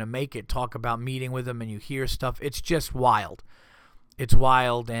that were going to make it, talk about meeting with them, and you hear stuff. It's just wild. It's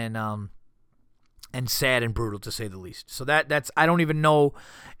wild and sad and brutal, to say the least. So that's I don't even know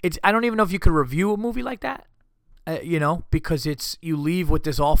if you could review a movie like that, because you leave with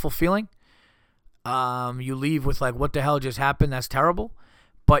this awful feeling. You leave with like, what the hell just happened? That's terrible.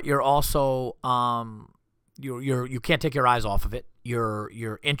 But you're also, you can't take your eyes off of it.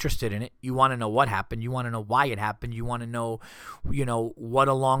 You're interested in it. You want to know what happened. You want to know why it happened. You want to know, what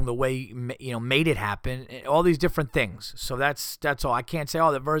along the way, made it happen. All these different things. So that's all. I can't say,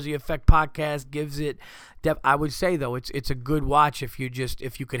 the Verzi Effect podcast gives it depth. I would say though, it's a good watch if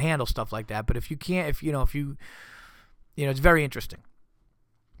you could handle stuff like that. But if you can't, if you it's very interesting.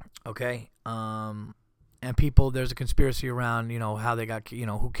 Okay. And people, there's a conspiracy around, how they got,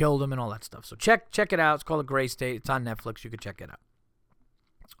 who killed them and all that stuff. So check it out. It's called The Gray State. It's on Netflix. You can check it out.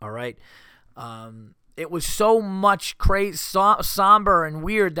 All right. It was so much crazy, somber and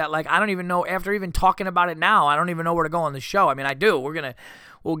weird that, like, I don't even know, after even talking about it now, I don't even know where to go on the show. I mean, I do. We'll get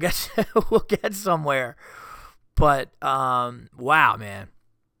we'll get somewhere. But wow, man.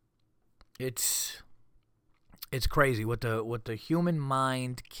 It's crazy what the human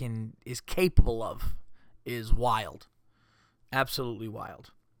mind is capable of. Is wild, absolutely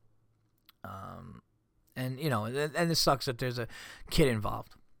wild. And this sucks that there's a kid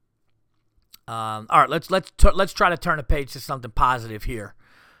involved. All right, let's try to turn a page to something positive here.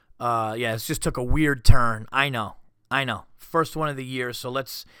 It just took a weird turn. I know. First one of the year, so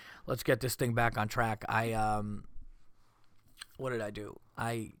let's get this thing back on track. What did I do?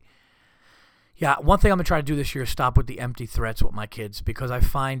 One thing I'm going to try to do this year is stop with the empty threats with my kids, because I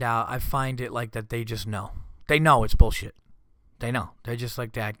find it like that they just know. They know it's bullshit. They know. They're just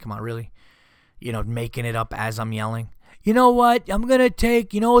like, Dad, come on, really? Making it up as I'm yelling. You know what? I'm going to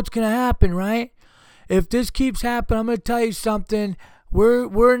take, what's going to happen, right? If this keeps happening, I'm going to tell you something.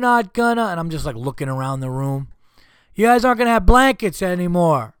 We're not going to, and I'm just like looking around the room. You guys aren't going to have blankets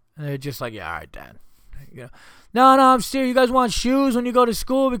anymore. And they're just like, yeah, all right, Dad. No, I'm serious. You guys want shoes when you go to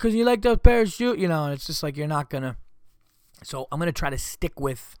school because you like those pair of shoes? And it's just like you're not going to. So I'm going to try to stick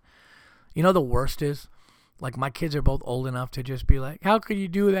with, the worst is, like, my kids are both old enough to just be like, how could you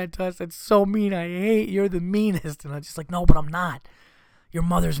do that to us? That's so mean. I hate you're the meanest. And I'm just like, no, but I'm not. Your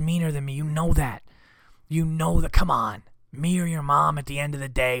mother's meaner than me. You know that. Come on. Me or your mom at the end of the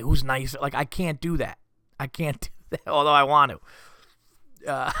day, who's nicer? Like, I can't do that. Although I want to.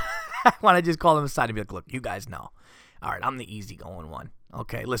 I want to just call them aside and be like, look, you guys know. All right, I'm the easygoing one.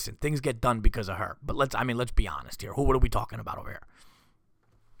 Okay, listen, things get done because of her. But let's be honest here. What are we talking about over here?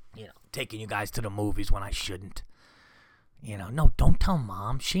 Taking you guys to the movies when I shouldn't. No, don't tell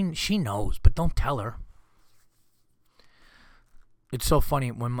Mom. She knows, but don't tell her. It's so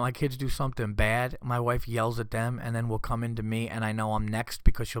funny. When my kids do something bad, my wife yells at them and then will come into me, and I know I'm next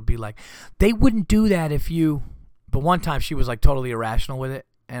because she'll be like, they wouldn't do that if you... But one time she was like totally irrational with it.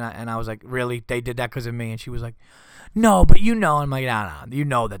 And I was like, really? They did that because of me? And she was like, no, but I'm like, no. You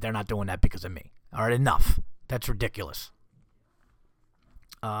know that they're not doing that because of me. All right, enough. That's ridiculous.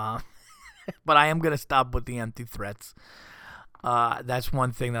 But I am going to stop with the empty threats. That's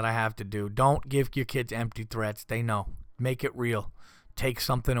one thing that I have to do. Don't give your kids empty threats. They know. Make it real. Take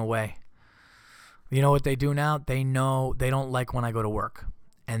something away. You know what they do now? They know they don't like when I go to work.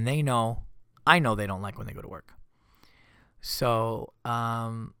 And I know they don't like when they go to work. So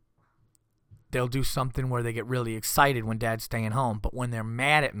they'll do something where they get really excited when Dad's staying home. But when they're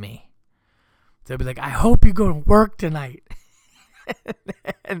mad at me, they'll be like, I hope you go to work tonight.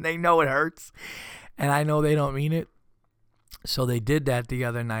 And they know it hurts. And I know they don't mean it. So they did that the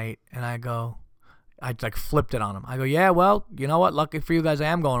other night. And I like flipped it on them. I go, yeah, well, you know what? Lucky for you guys, I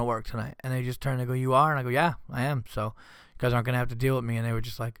am going to work tonight. And they just turn and go, you are? And I go, yeah, I am. So you guys aren't going to have to deal with me. And they were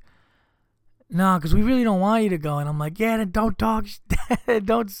just like, no, because we really don't want you to go. And I'm like, yeah, then don't talk.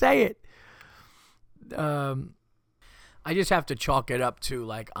 Don't say it. I just have to chalk it up to,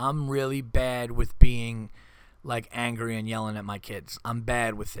 like, I'm really bad with being, like, angry and yelling at my kids. I'm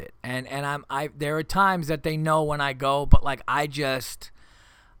bad with it. And there are times that they know when I go, but, like, I'm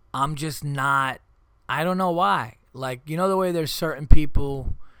just not, I don't know why. Like, the way there's certain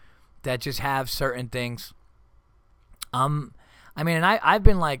people that just have certain things. And I've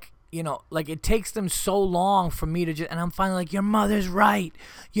been like, like, it takes them so long for me to just, and I'm finally like, your mother's right.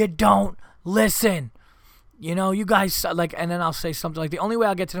 You don't listen. You guys, like, and then I'll say something like, the only way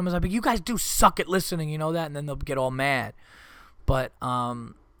I'll get to them is like, you guys do suck at listening, that? And then they'll get all mad. But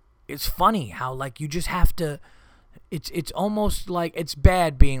it's funny how, like, you just have to, it's almost like it's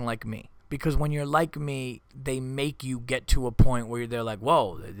bad being like me. Because when you're like me, they make you get to a point where they're like,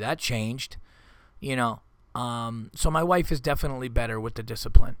 whoa, that changed, So my wife is definitely better with the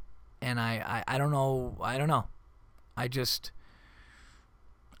discipline. And I don't know. I don't know.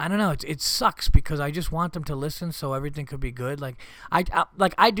 It sucks because I just want them to listen so everything could be good. Like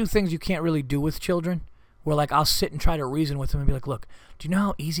I do things you can't really do with children, where, like, I'll sit and try to reason with them and be like, look, do you know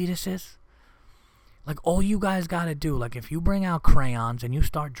how easy this is? Like, all you guys got to do, like, if you bring out crayons and you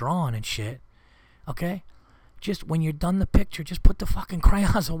start drawing and shit, okay? just when you're done the picture, just put the fucking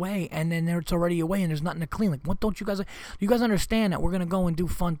crayons away, and then it's already away, and there's nothing to clean. Like, what don't you guys understand that we're gonna go and do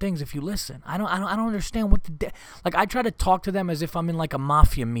fun things if you listen? I don't understand what like, I try to talk to them as if I'm in like a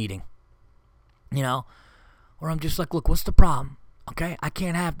mafia meeting, you know, where I'm just like, look, what's the problem? Okay, I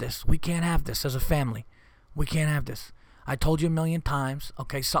can't have this. We can't have this as a family. We can't have this. I told you a million times.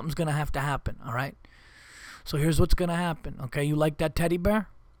 Okay, something's gonna have to happen. All right. So here's what's gonna happen. Okay, you like that teddy bear?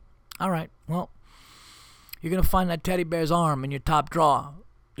 All right. Well, you're going to find that teddy bear's arm in your top drawer.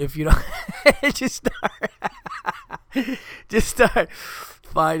 If you don't, just start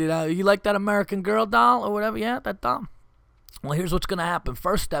finding out. You like that American Girl doll or whatever? Yeah, that doll. Well, here's what's going to happen.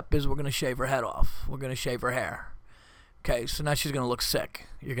 First step is we're going to shave her head off. We're going to shave her hair. Okay, so now she's going to look sick.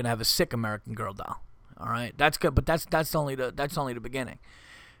 You're going to have a sick American Girl doll. All right, that's good, but that's only the beginning.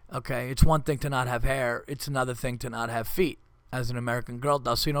 Okay, it's one thing to not have hair. It's another thing to not have feet as an American Girl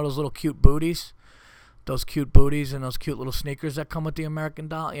doll. So you know those little cute booties? Those cute booties and those cute little sneakers that come with the American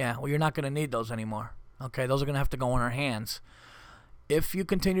doll? Yeah, well, you're not going to need those anymore. Okay, those are going to have to go on her hands if you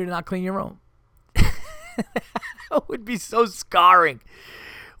continue to not clean your room. It would be so scarring,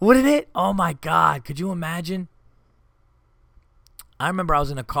 wouldn't it? Oh, my God. Could you imagine? I remember I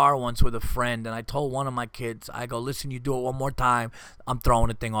was in a car once with a friend, and I told one of my kids, I go, listen, you do it one more time, I'm throwing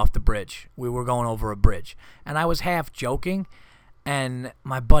the thing off the bridge. We were going over a bridge. And I was half joking. And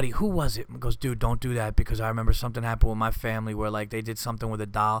my buddy, who was it, goes, dude, don't do that, because I remember something happened with my family where, like, they did something with a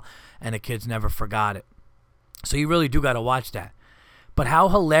doll and the kids never forgot it. So you really do got to watch that. But how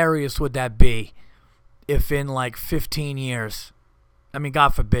hilarious would that be if in, like, 15 years, I mean, God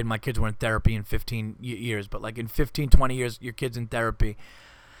forbid my kids were in therapy in 15 years, but, like, in 15, 20 years, your kid's in therapy,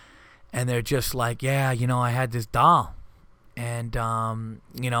 and they're just like, yeah, you know, I had this doll. And,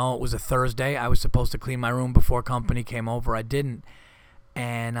 you know, it was a Thursday. I was supposed to clean my room before company came over. I didn't.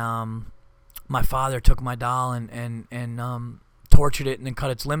 And my father took my doll and tortured it and then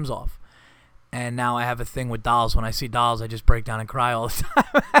cut its limbs off. And now I have a thing with dolls. When I see dolls, I just break down and cry all the time.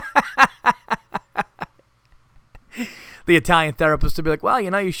 The Italian therapist would be like, well,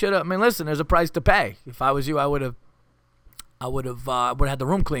 you know, you should have. I mean, listen, there's a price to pay. If I was you, I would have had the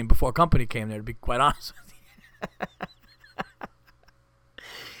room cleaned before company came there, to be quite honest with you.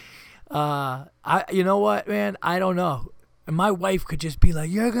 You know what, man? I don't know. And my wife could just be like,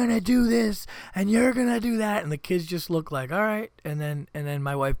 you're going to do this and you're going to do that. And the kids just look like, all right. And then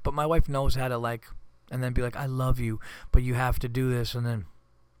my wife knows how to, like, and then be like, I love you, but you have to do this. And then,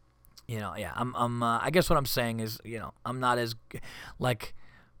 you know, yeah, I guess what I'm saying is, you know, I'm not as, like,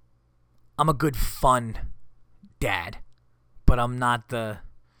 I'm a good fun dad, but I'm not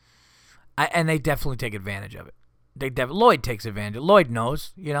and they definitely take advantage of it. Lloyd takes advantage. Lloyd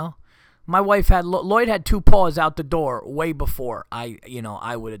knows, you know. Lloyd had two paws out the door way before I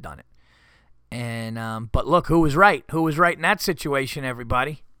would have done it. And but look, who was right? Who was right in that situation,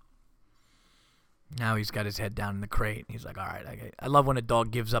 everybody? Now he's got his head down in the crate. He's like, all right, I love when a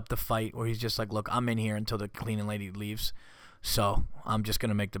dog gives up the fight, where he's just like, look, I'm in here until the cleaning lady leaves, so I'm just going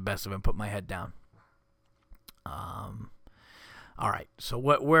to make the best of it and put my head down. All right, so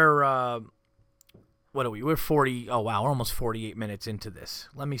what are we? We're 40. Oh, wow. We're almost 48 minutes into this.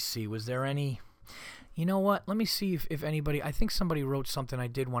 Let me see. Was there any? You know what? Let me see if anybody. I think somebody wrote something I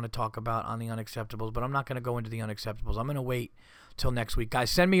did want to talk about on the unacceptables, but I'm not going to go into the unacceptables. I'm going to wait till next week. Guys,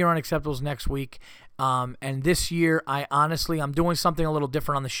 send me your unacceptables next week. And this year, I'm doing something a little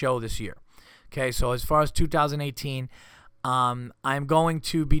different on the show this year. Okay, so as far as 2018, I'm going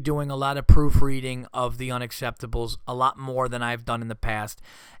to be doing a lot of proofreading of the unacceptables, a lot more than I've done in the past.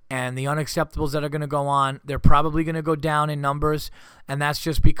 And the unacceptables that are going to go on, they're probably going to go down in numbers, and that's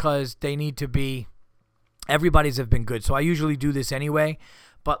just because they need to be. Everybody's have been good, so I usually do this anyway,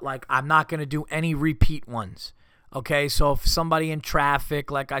 but, like, I'm not going to do any repeat ones. Okay, so if somebody in traffic,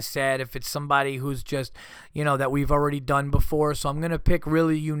 like I said, if it's somebody who's just, you know, that we've already done before, so I'm going to pick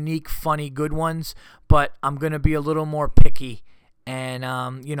really unique, funny, good ones, but I'm going to be a little more picky.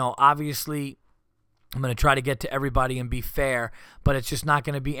 And, you know, obviously, I'm going to try to get to everybody and be fair, but it's just not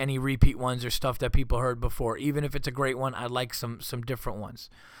going to be any repeat ones or stuff that people heard before. Even if it's a great one, I like some different ones,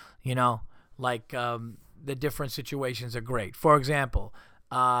 you know, like the different situations are great. For example,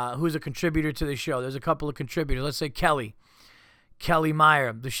 who's a contributor to the show? There's a couple of contributors. Let's say Kelly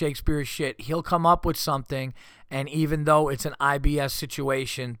Meyer, the Shakespeare shit. He'll come up with something, and even though it's an IBS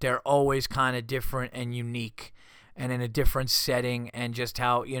situation, they're always kind of different and unique and in a different setting, and just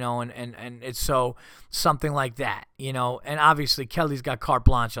how, you know, and it's so something like that, you know. And obviously Kelly's got carte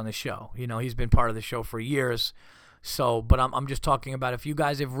blanche on the show. You know, he's been part of the show for years. So, but I'm just talking about if you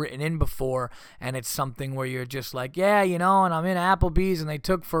guys have written in before and it's something where you're just like, yeah, and I'm in Applebee's and they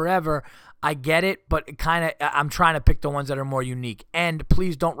took forever. I get it, but I'm trying to pick the ones that are more unique. And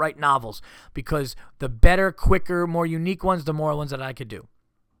please don't write novels, because the better, quicker, more unique ones, the more ones that I could do.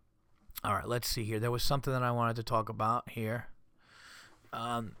 All right, let's see here. There was something that I wanted to talk about here.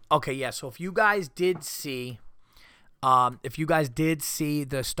 Okay, yeah. So if you guys did see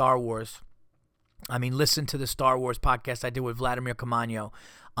the Star Wars, listen to the Star Wars podcast I did with Vladimir Camano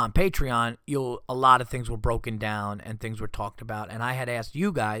on Patreon. A lot of things were broken down and things were talked about. And I had asked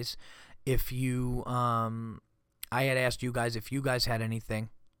you guys if you guys had anything,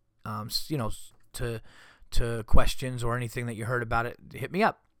 to questions or anything that you heard about it, hit me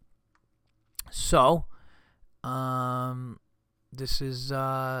up. So, this is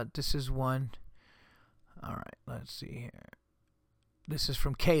one. All right, let's see here. This is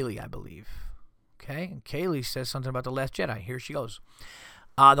from Kaylee, I believe. Okay, and Kaylee says something about The Last Jedi. Here she goes.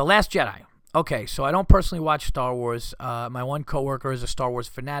 The Last Jedi. Okay, so I don't personally watch Star Wars. My one coworker is a Star Wars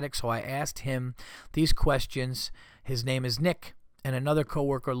fanatic, so I asked him these questions. His name is Nick, and another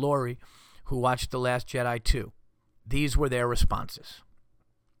coworker, Lori, who watched The Last Jedi too. These were their responses.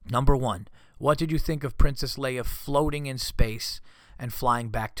 Number 1, what did you think of Princess Leia floating in space and flying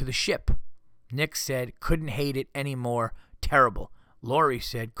back to the ship? Nick said, couldn't hate it anymore. Terrible. Lori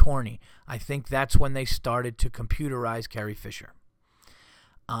said, corny. I think that's when they started to computerize Carrie Fisher.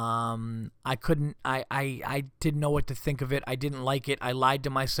 I didn't know what to think of it. I didn't like it. I lied to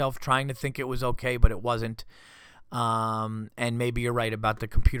myself trying to think it was okay, but it wasn't. And maybe you're right about the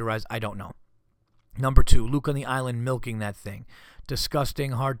computerized. I don't know. Number 2, Luke on the island milking that thing.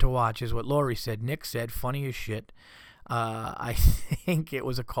 Disgusting, hard to watch is what Lori said. Nick said, funny as shit. I think it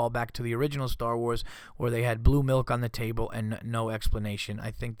was a callback to the original Star Wars where they had blue milk on the table and no explanation.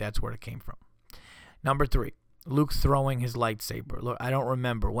 I think that's where it came from. Number 3, Luke throwing his lightsaber. Look, I don't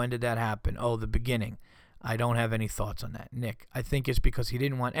remember. When did that happen? Oh, the beginning. I don't have any thoughts on that. Nick, I think it's because he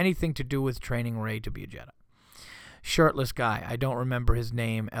didn't want anything to do with training Rey to be a Jedi. Shirtless guy. I don't remember his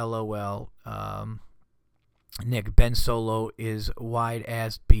name. LOL. Nick, Ben Solo is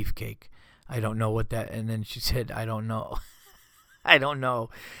wide-ass beefcake. I don't know what that... And then she said, I don't know. I don't know.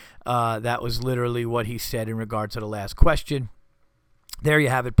 That was literally what he said in regard to the last question. There you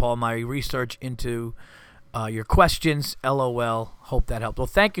have it, Paul. My research into your questions. LOL. Hope that helped. Well,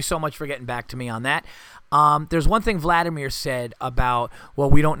 thank you so much for getting back to me on that. There's one thing Vladimir said about, well,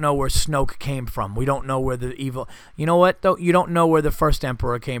 we don't know where Snoke came from. We don't know where the evil... You know what, though? You don't know where the first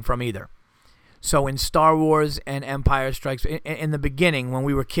Emperor came from either. So in Star Wars and Empire Strikes, in the beginning when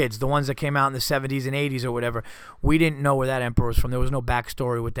we were kids, the ones that came out in the 70s and 80s or whatever, we didn't know where that Emperor was from. There was no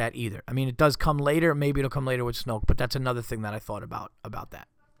backstory with that either. I mean, it does come later. Maybe it'll come later with Snoke, but that's another thing that I thought about that.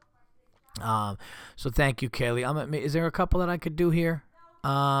 So thank you, Kaylee. Is there a couple that I could do here?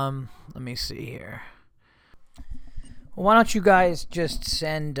 Let me see here. Well, why don't you guys just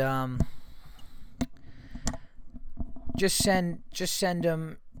send them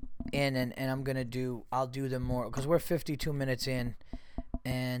in, and I'll do them more, because we're 52 minutes in,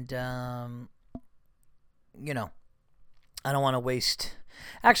 and I don't want to waste.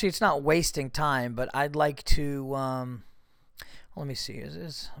 Actually, it's not wasting time, but I'd like to. Let me see.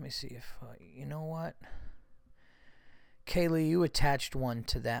 Let me see if you know what. Kaylee, you attached one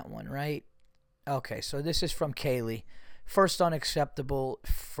to that one, right? Okay, so this is from Kaylee. First unacceptable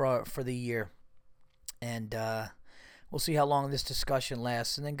for the year, and we'll see how long this discussion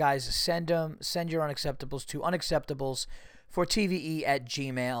lasts. And then, guys, send your unacceptables to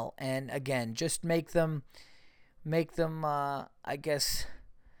unacceptablesfortve@gmail. And again, just make them. I guess,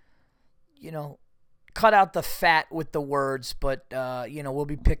 cut out the fat with the words, but we'll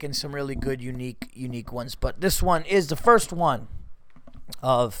be picking some really good, unique ones. But this one is the first one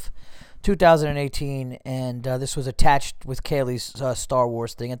of 2018, and this was attached with Kaylee's Star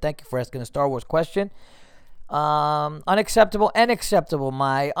Wars thing. And thank you for asking a Star Wars question. Unacceptable and acceptable.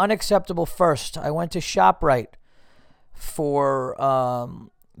 My unacceptable first. I went to ShopRite for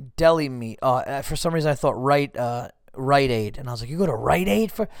deli meat. For some reason I thought Rite Aid, and I was like, you go to Rite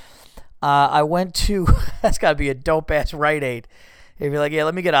Aid for? I went to. That's gotta be a dope ass Rite Aid. If you're like, yeah,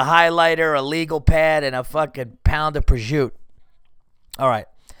 let me get a highlighter, a legal pad, and a fucking pound of prosciutto. All right,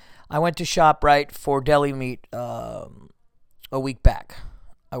 I went to ShopRite for deli meat a week back.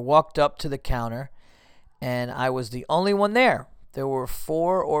 I walked up to the counter, and I was the only one there. There were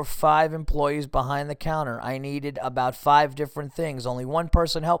 4 or 5 employees behind the counter. I needed about 5 different things. Only one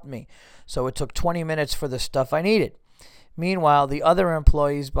person helped me. So it took 20 minutes for the stuff I needed. Meanwhile, the other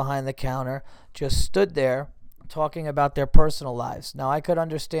employees behind the counter just stood there talking about their personal lives. Now, I could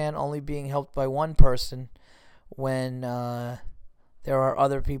understand only being helped by one person when there are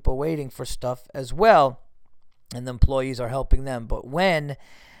other people waiting for stuff as well, and the employees are helping them. But when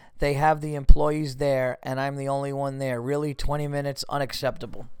they have the employees there and I'm the only one there, really 20 minutes,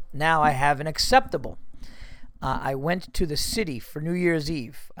 unacceptable. Now I have an acceptable. I went to the city for New Year's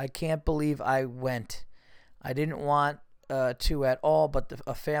Eve. I can't believe I went. I didn't want to at all, but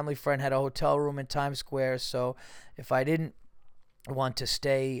a family friend had a hotel room in Times Square, so if I didn't want to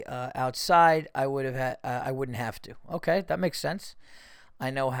stay outside, I wouldn't have to. Okay, that makes sense. I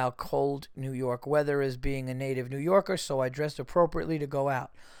know how cold New York weather is being a native New Yorker, so I dressed appropriately to go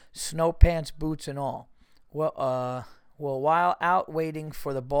out. Snow pants, boots, and all. Well, while out waiting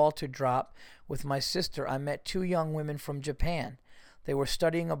for the ball to drop with my sister, I met two young women from Japan. They were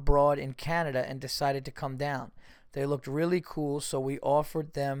studying abroad in Canada and decided to come down. They looked really cool, so we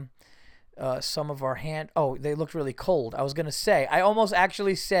offered them some of our hand. Oh, they looked really cold. I was going to say, I almost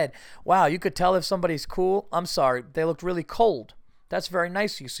actually said, wow, you could tell if somebody's cool. I'm sorry. They looked really cold. That's very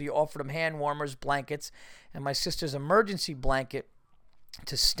nice of you. So you offered them hand warmers, blankets, and my sister's emergency blanket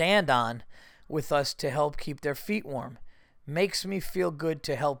to stand on with us to help keep their feet warm. Makes me feel good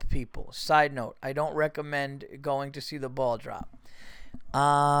to help people. Side note, I don't recommend going to see the ball drop.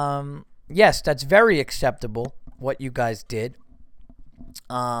 Yes, that's very acceptable, what you guys did.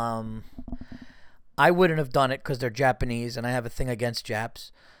 I wouldn't have done it because they're Japanese and I have a thing against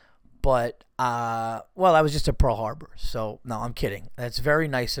Japs. But, I was just at Pearl Harbor. So, no, I'm kidding. That's very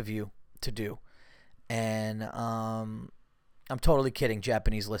nice of you to do. And I'm totally kidding,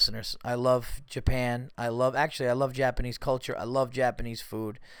 Japanese listeners. I love Japan. I love Japanese culture. I love Japanese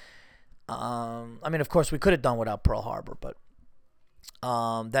food. Of course, we could have done without Pearl Harbor, but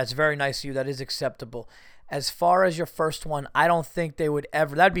that's very nice of you. That is acceptable. As far as your first one, I don't think they would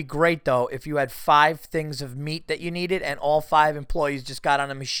ever. That'd be great, though, if you had 5 things of meat that you needed and all 5 employees just got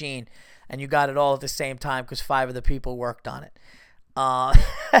on a machine and you got it all at the same time because 5 of the people worked on it.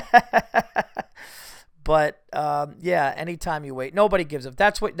 But, anytime you wait, nobody gives a.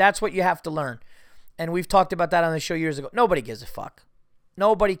 That's what you have to learn. And we've talked about that on the show years ago. Nobody gives a fuck.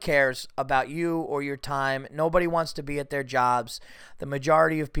 Nobody cares about you or your time. Nobody wants to be at their jobs. The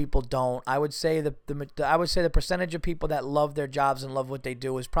majority of people don't. I would say the percentage of people that love their jobs and love what they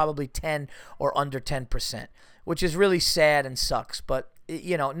do is probably 10 or under 10%, which is really sad and sucks. But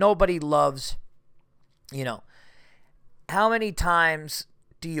nobody loves. How many times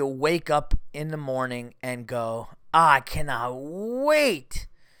do you wake up in the morning and go, I cannot wait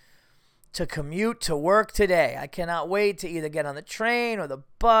to commute to work today. I cannot wait to either get on the train or the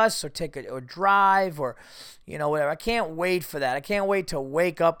bus or or drive or, whatever. I can't wait for that. I can't wait to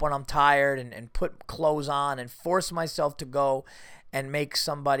wake up when I'm tired and put clothes on and force myself to go and make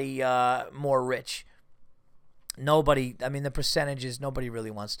somebody more rich. The percentage is nobody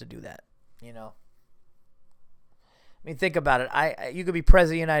really wants to do that, think about it. You could be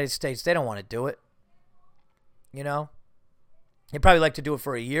president of the United States. They don't want to do it, They probably like to do it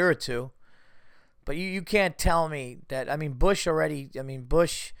for a year or two. But you can't tell me that. Bush,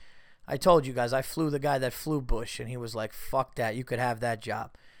 I told you guys, I flew the guy that flew Bush, and he was like, fuck that, you could have that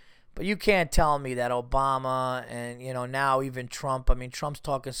job. But you can't tell me that Obama and, now even Trump, Trump's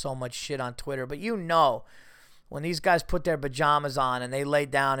talking so much shit on Twitter, but when these guys put their pajamas on and they lay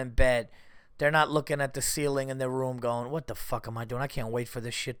down in bed, they're not looking at the ceiling in their room going, what the fuck am I doing? I can't wait for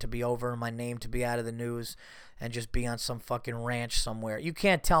this shit to be over and my name to be out of the news and just be on some fucking ranch somewhere. You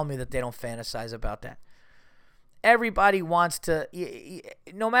can't tell me that they don't fantasize about that. Everybody wants to,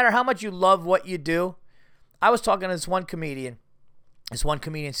 no matter how much you love what you do. I was talking to this one comedian. This one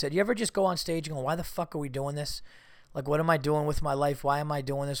comedian said, you ever just go on stage and go, why the fuck are we doing this? Like, what am I doing with my life? Why am I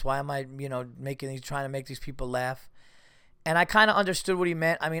doing this? Why am I, trying to make these people laugh? And I kind of understood what he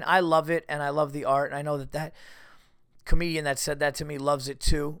meant. I love it, and I love the art, and I know that comedian that said that to me loves it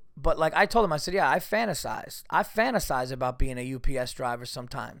too. But like I told him, I said, yeah, I fantasize about being a UPS driver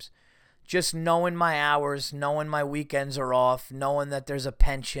sometimes. Just knowing my hours, knowing my weekends are off, knowing that there's a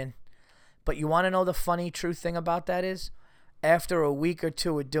pension. But you want to know the funny, true thing about that is, after a week or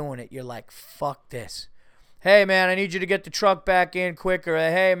two of doing it, you're like, fuck this. Hey, man, I need you to get the truck back in quicker.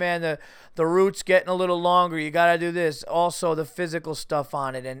 Hey, man, the route's getting a little longer. You got to do this. Also, the physical stuff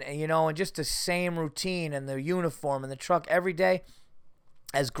on it. And just the same routine and the uniform and the truck every day.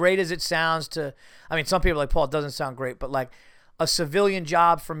 As great as it sounds to, some people are like, Paul, it doesn't sound great. But, like, a civilian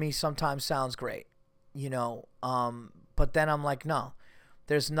job for me sometimes sounds great, But then I'm like, no,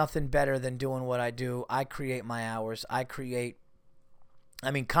 there's nothing better than doing what I do. I create my hours.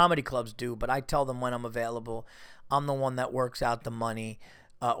 Comedy clubs do, but I tell them when I'm available. I'm the one that works out the money,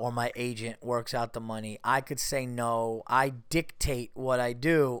 or my agent works out the money. I could say no. I dictate what I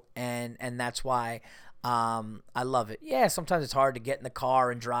do, and that's why I love it. Yeah, sometimes it's hard to get in the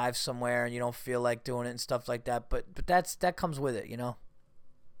car and drive somewhere and you don't feel like doing it and stuff like that, but that comes with it, you know.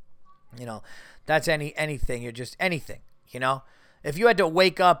 You know, that's anything. You're just anything, you know. If you had to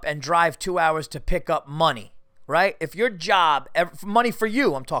wake up and drive 2 hours to pick up money, right? If your job, money for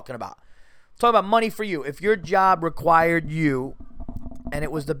you, I'm talking about. I'm talking about money for you. If your job required you, and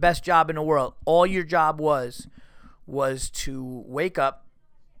it was the best job in the world, all your job was to wake up,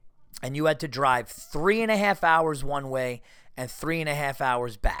 and you had to drive 3.5 hours one way and 3.5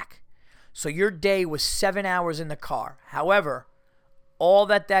 hours back. So your day was 7 hours in the car. However, all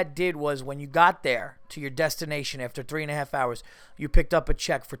that did was when you got there to your destination after 3.5 hours, you picked up a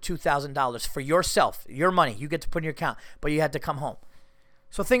check for $2,000 for yourself, your money. You get to put in your account, but you had to come home.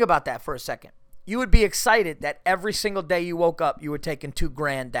 So think about that for a second. You would be excited that every single day you woke up, you were taking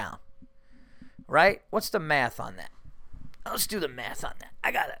 $2,000 down, right? What's the math on that? Let's do the math on that.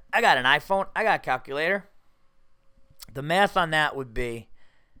 I got an iPhone. I got a calculator. The math on that would be,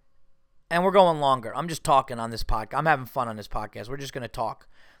 and we're going longer. I'm just talking on this podcast. I'm having fun on this podcast. We're just going to talk.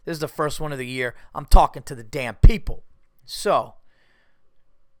 This is the first one of the year. I'm talking to the damn people. So,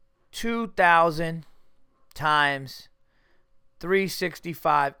 2,000 times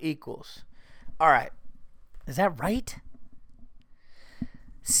 365 equals. All right. Is that right?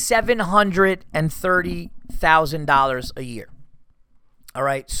 $730,000 a year. All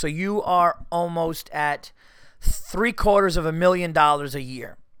right. So you are almost at $750,000 a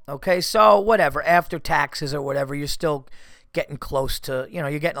year. Okay, so whatever, after taxes or whatever, you're still getting close to,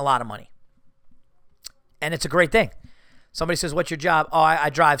 you're getting a lot of money. And it's a great thing. Somebody says, what's your job? Oh, I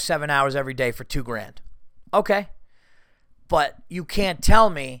drive 7 hours every day for $2,000. Okay. But you can't tell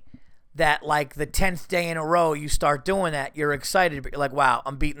me that like the 10th day in a row you start doing that, you're excited, but you're like, wow,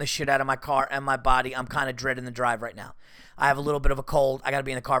 I'm beating the shit out of my car and my body. I'm kind of dreading the drive right now. I have a little bit of a cold. I got to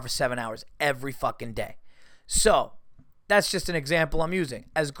be in the car for 7 hours every fucking day. So, that's just an example I'm using.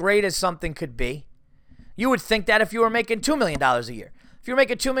 As great as something could be, you would think that if you were making $2 million a year. If you're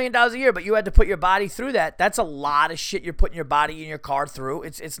making $2 million a year, but you had to put your body through that, that's a lot of shit you're putting your body and your car through.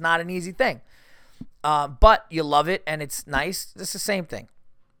 It's not an easy thing. But you love it, and it's nice. It's the same thing.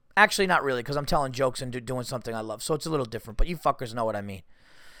 Actually, not really, because I'm telling jokes and doing something I love. So it's a little different, but you fuckers know what I mean.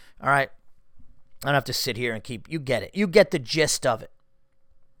 All right? I don't have to sit here and you get it. You get the gist of it.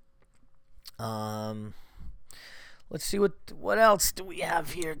 Let's see what else do we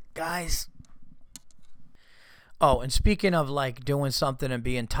have here, guys. Oh, and speaking of like doing something and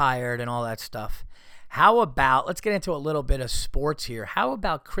being tired and all that stuff, how about, let's get into a little bit of sports here. How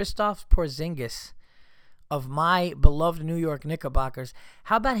about Kristaps Porzingis of my beloved New York Knickerbockers?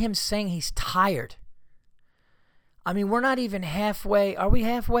 How about him saying he's tired? I mean, we're not even halfway. Are we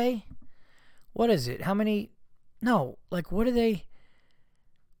halfway? What is it? How many? No, like what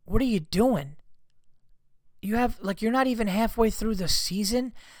are you doing? You have, like, you're not even halfway through the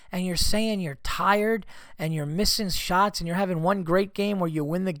season and you're saying you're tired and you're missing shots and you're having one great game where you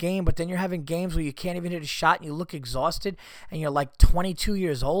win the game, but then you're having games where you can't even hit a shot and you look exhausted and you're like 22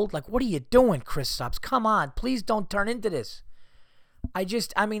 years old. Like, what are you doing, Kristaps? Come on. Please don't turn into this. I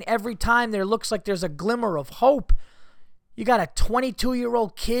mean, every time there looks like there's a glimmer of hope, you got a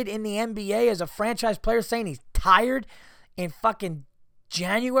 22-year-old kid in the NBA as a franchise player saying he's tired in fucking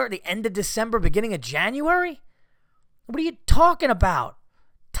January, the end of December, beginning of January? What are you talking about?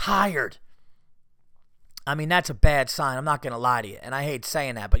 Tired. I mean, that's a bad sign. I'm not going to lie to you. And I hate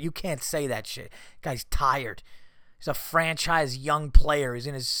saying that, but you can't say that shit. Guy's tired. He's a franchise young player. He's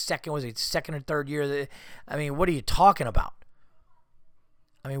in his second or third year. I mean, what are you talking about?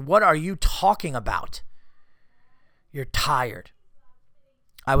 I mean, what are you talking about? You're tired.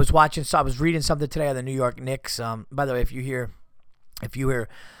 I was reading something today on the New York Knicks. By the way, if you hear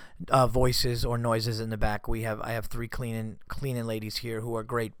voices or noises in the back, I have 3 cleaning ladies here who are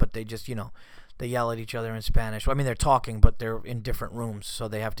great, but they just, they yell at each other in Spanish. Well, I mean, they're talking, but they're in different rooms, so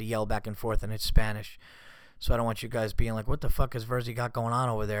they have to yell back and forth, and it's Spanish. So I don't want you guys being like, what the fuck has Verzi got going on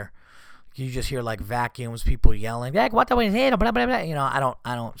over there? You just hear like vacuums, people yelling, what the way, blah, blah, blah. I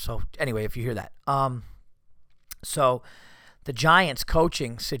don't. So anyway, if you hear that, so the Giants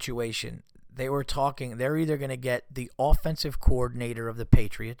coaching situation, they were talking, they're either going to get the offensive coordinator of the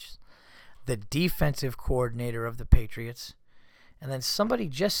Patriots, the defensive coordinator of the Patriots, and then somebody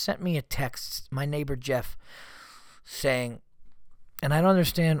just sent me a text, my neighbor Jeff, saying, and I don't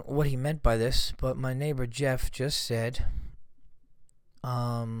understand what he meant by this, but my neighbor Jeff just said,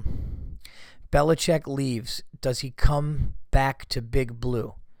 Belichick leaves. Does he come back to Big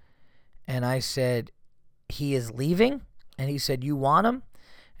Blue? And I said, he is leaving? And he said, you want him?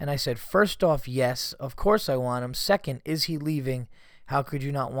 And I said, first off, yes, of course I want him. Second, is he leaving? How could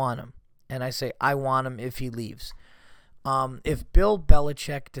you not want him? and I say I want him if he leaves. If Bill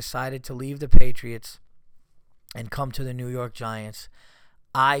Belichick decided to leave the Patriots and come to the New York Giants,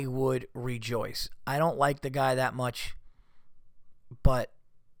 I would rejoice. I don't like the guy that much, but,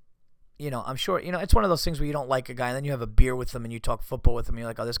 I'm sure, it's one of those things where you don't like a guy, and then you have a beer with him and you talk football with him, and you're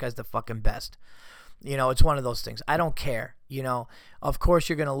like, oh, this guy's the fucking best. It's one of those things. I don't care. Of course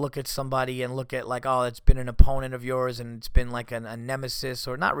you're going to look at somebody and look at like, oh, it's been an opponent of yours and it's been like a nemesis,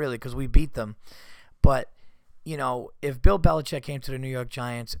 or not really because we beat them. But, if Bill Belichick came to the New York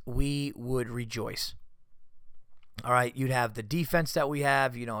Giants, we would rejoice. All right, you'd have the defense that we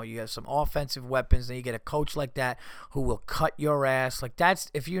have. You have some offensive weapons. Then you get a coach like that who will cut your ass. Like that's,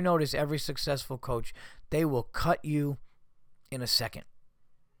 if you notice, every successful coach, they will cut you in a second.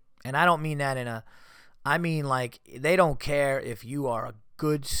 And I don't mean that I mean like they don't care if you are a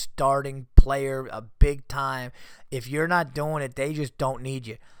good starting player, a big time. If you're not doing it, they just don't need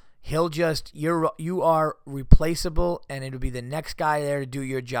you. You are replaceable, and it'll be the next guy there to do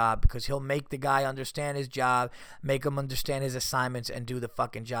your job, because he'll make the guy understand his job, make him understand his assignments, and do the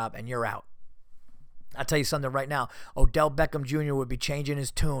fucking job, and you're out. I'll tell you something right now. Odell Beckham Jr. would be changing his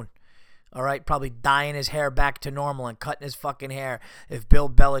tune. All right, probably dyeing his hair back to normal and cutting his fucking hair if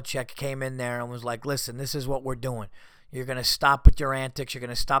Bill Belichick came in there and was like, listen, this is what we're doing. You're going to stop with your antics. You're going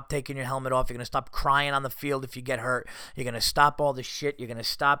to stop taking your helmet off. You're going to stop crying on the field if you get hurt. You're going to stop all the shit. You're going to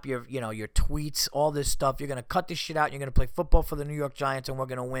stop your tweets, all this stuff. You're going to cut this shit out. You're going to play football for the New York Giants, and we're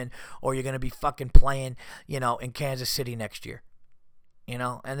going to win. Or you're going to be fucking playing, in Kansas City next year.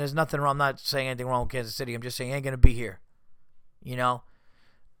 And there's nothing wrong. I'm not saying anything wrong with Kansas City. I'm just saying he ain't going to be here. Bill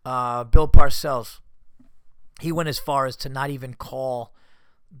Parcells, he went as far as to not even call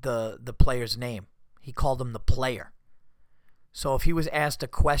the player's name. He called him the player. So if he was asked a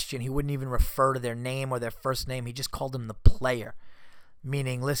question, he wouldn't even refer to their name or their first name. He just called him the player,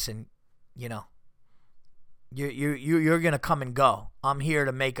 meaning, listen, you're going to come and go. I'm here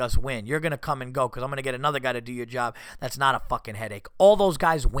to make us win. You're going to come and go because I'm going to get another guy to do your job. That's not a fucking headache. All those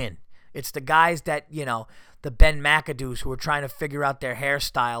guys win. It's the guys that, the Ben McAdoos who are trying to figure out their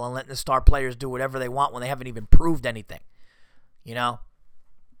hairstyle and letting the star players do whatever they want when they haven't even proved anything.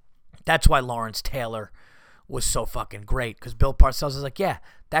 That's why Lawrence Taylor was so fucking great, because Bill Parcells is like, yeah,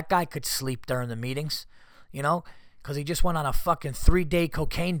 that guy could sleep during the meetings, because he just went on a fucking 3-day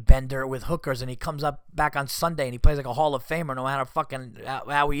cocaine bender with hookers, and he comes up back on Sunday and he plays like a Hall of Famer no matter fucking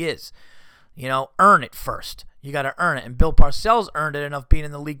how he is. Earn it first. You got to earn it, and Bill Parcells earned it enough being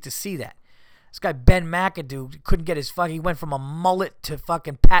in the league to see that. This guy Ben McAdoo couldn't get his he went from a mullet to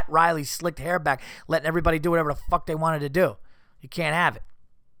fucking Pat Riley slicked hair back, letting everybody do whatever the fuck they wanted to do. You can't have it.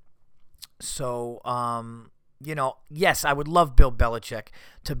 So, yes, I would love Bill Belichick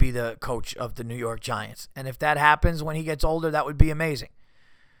to be the coach of the New York Giants. And if that happens when he gets older, that would be amazing.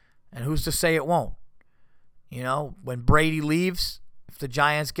 And who's to say it won't? When Brady leaves, if the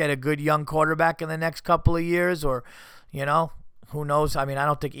Giants get a good young quarterback in the next couple of years, or, who knows? I mean, I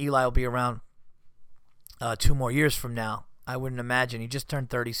don't think Eli will be around 2 more years from now. I wouldn't imagine. He just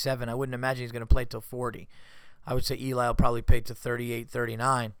turned 37. I wouldn't imagine he's going to play till 40. I would say Eli will probably play to 38,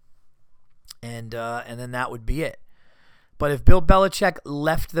 39. And then that would be it. But if Bill Belichick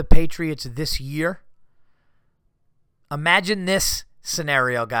left the Patriots this year, imagine this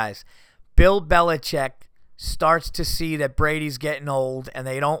scenario, guys. Bill Belichick starts to see that Brady's getting old and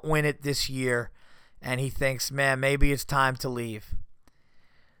they don't win it this year, and he thinks, man, maybe it's time to leave.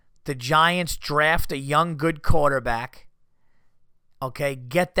 The Giants draft a young, good quarterback, okay,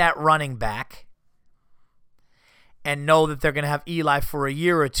 get that running back, and know that they're going to have Eli for a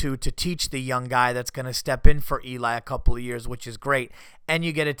year or two to teach the young guy that's going to step in for Eli a couple of years, which is great. And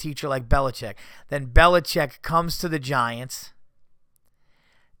you get a teacher like Belichick. Then Belichick comes to the Giants,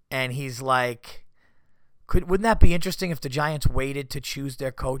 and he's like, wouldn't that be interesting if the Giants waited to choose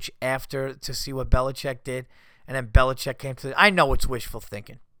their coach after to see what Belichick did, and then Belichick came to I know it's wishful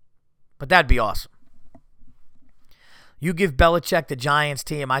thinking, but that'd be awesome. You give Belichick the Giants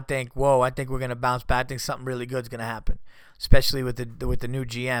team, I think we're going to bounce back. I think something really good is going to happen, especially with the new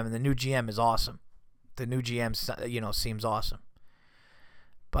GM, and the new GM is awesome. The new GM, seems awesome.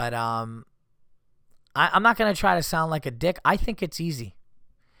 But I'm not going to try to sound like a dick. I think it's easy.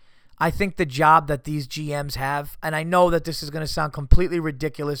 I think the job that these GMs have, and I know that this is going to sound completely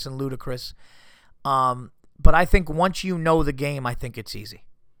ridiculous and ludicrous, but I think once you know the game, I think it's easy.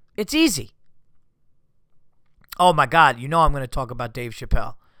 It's easy. Oh, my God, I'm going to talk about Dave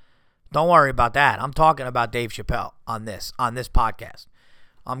Chappelle. Don't worry about that. I'm talking about Dave Chappelle on this podcast.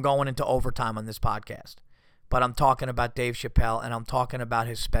 I'm going into overtime on this podcast. But I'm talking about Dave Chappelle, and I'm talking about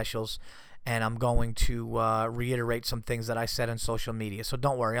his specials. and I'm going to reiterate some things that I said on social media. So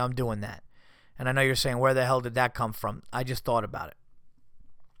don't worry, I'm doing that. And I know you're saying, where the hell did that come from? I just thought about it.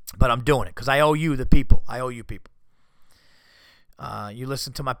 But I'm doing it because I owe you, the people. I owe you people. You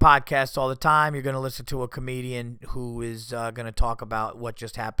listen to my podcast all the time. You're going to listen to a comedian who is going to talk about what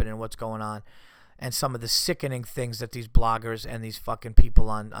just happened and what's going on and some of the sickening things that these bloggers and these fucking people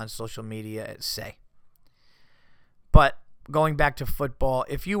on social media say. But going back to football,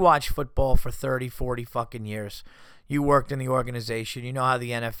 if you watch football for 30, 40 fucking years, you worked in the organization, you know how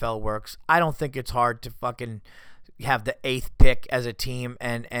the NFL works. I don't think it's hard to fucking have the 8th pick as a team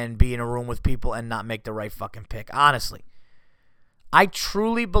and be in a room with people and not make the right fucking pick. Honestly. I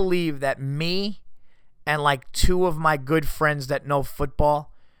truly believe that me and like 2 of my good friends that know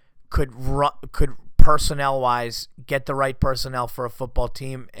football could personnel-wise get the right personnel for a football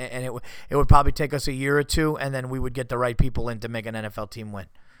team, and it would probably take us a year or 2, and then we would get the right people in to make an NFL team win.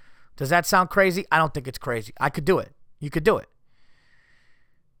 Does that sound crazy? I don't think it's crazy. I could do it. You could do it.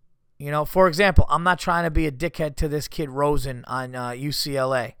 You know, for example, I'm not trying to be a dickhead to this kid Rosen on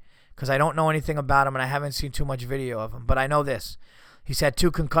UCLA because I don't know anything about him and I haven't seen too much video of him, but I know this. He's had 2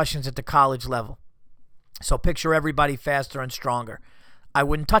 concussions at the college level. So picture everybody faster and stronger. I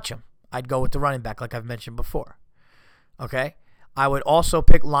wouldn't touch him. I'd go with the running back like I've mentioned before. Okay? I would also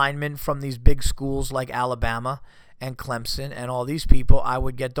pick linemen from these big schools like Alabama and Clemson and all these people. I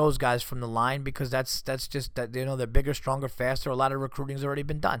would get those guys from the line because that's just that, you know, they're bigger, stronger, faster. A lot of recruiting's already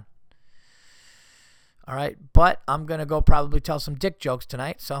been done. All right? But I'm going to go probably tell some dick jokes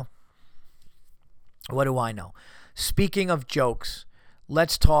tonight. So what do I know? Speaking of jokes,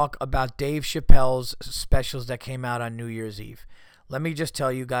 let's talk about Dave Chappelle's specials that came out on New Year's Eve. Let me just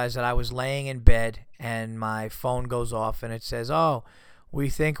tell you guys that I was laying in bed and my phone goes off and it says, oh, we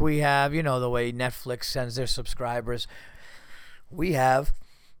think we have, you know, the way Netflix sends their subscribers. We have,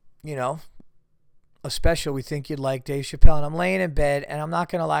 you know, a special we think you'd like, Dave Chappelle. And I'm laying in bed and I'm not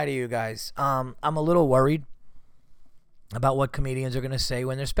going to lie to you guys. I'm a little worried about what comedians are going to say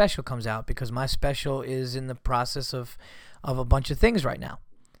when their special comes out because my special is in the process of a bunch of things right now.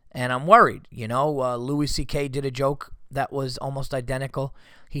 And I'm worried. You know, Louis C.K. did a joke that was almost identical.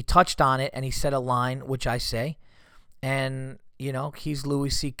 He touched on it and he said a line, which I say. And, you know, he's Louis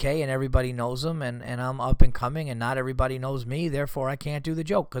C.K. and everybody knows him and I'm up and coming and not everybody knows me. Therefore, I can't do the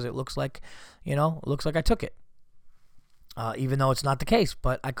joke because it looks like, you know, it looks like I took it. Even though it's not the case,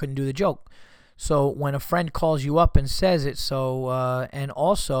 but I couldn't do the joke. So when a friend calls you up and says it, and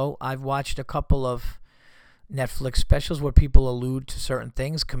also I've watched a couple of Netflix specials where people allude to certain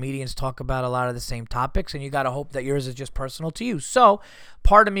things. Comedians talk about a lot of the same topics, and you got to hope that yours is just personal to you. So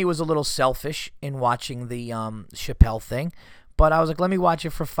part of me was a little selfish in watching the Chappelle thing, but I was like, let me watch it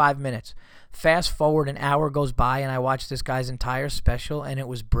for 5 minutes. Fast forward, an hour goes by, and I watched this guy's entire special, and it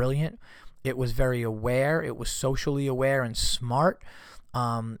was brilliant. It was very aware. It was socially aware and smart.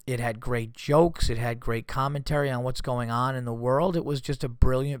 It had great jokes. It had great commentary on what's going on in the world. It was just a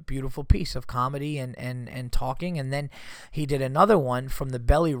brilliant, beautiful piece of comedy and talking. And then he did another one from the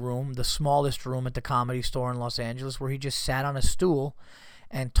belly room, the smallest room at the Comedy Store in Los Angeles, where he just sat on a stool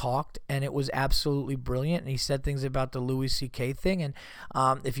and talked, and it was absolutely brilliant. And he said things about the Louis C.K. thing. And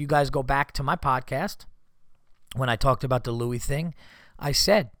if you guys go back to my podcast, when I talked about the Louis thing, I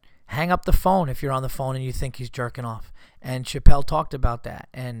said, hang up the phone if you're on the phone and you think he's jerking off. And Chappelle talked about that,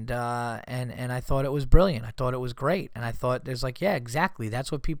 and I thought it was brilliant. I thought it was great, and I thought there's like, yeah, exactly.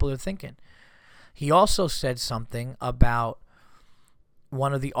 That's what people are thinking. He also said something about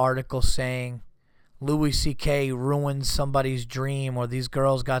one of the articles saying Louis C.K. ruined somebody's dream, or these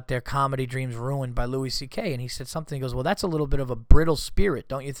girls got their comedy dreams ruined by Louis C.K. And he said something. He goes, well, that's a little bit of a brittle spirit,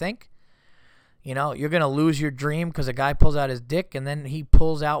 don't you think? You know, you're going to lose your dream because a guy pulls out his dick, and then he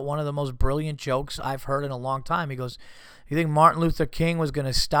pulls out one of the most brilliant jokes I've heard in a long time. He goes, you think Martin Luther King was going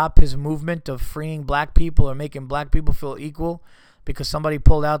to stop his movement of freeing black people or making black people feel equal because somebody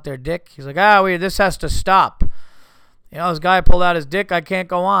pulled out their dick? He's like, this has to stop. You know, this guy pulled out his dick, I can't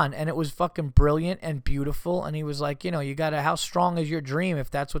go on. And it was fucking brilliant and beautiful. And he was like, you know, you got to, how strong is your dream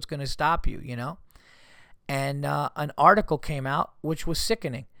if that's what's going to stop you, you know? And an article came out which was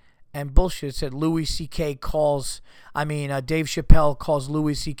sickening. And bullshit. It said Dave Chappelle calls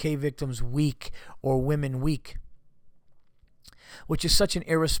Louis C.K. victims weak or women weak, which is such an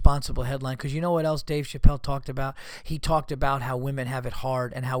irresponsible headline because you know what else Dave Chappelle talked about? He talked about how women have it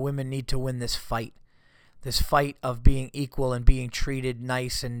hard and how women need to win this fight of being equal and being treated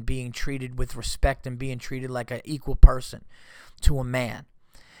nice and being treated with respect and being treated like an equal person to a man.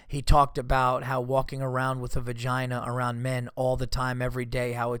 He talked about how walking around with a vagina around men all the time, every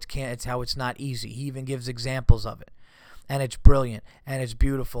day, how it's not easy. He even gives examples of it. And it's brilliant, and it's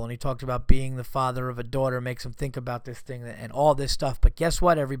beautiful. And he talked about being the father of a daughter makes him think about this thing and all this stuff. But guess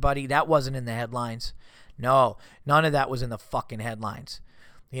what, everybody? That wasn't in the headlines. No, none of that was in the fucking headlines.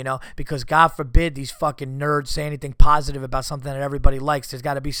 Because God forbid these fucking nerds say anything positive about something that everybody likes. There's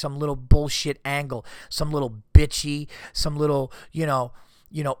got to be some little bullshit angle, some little bitchy, some little,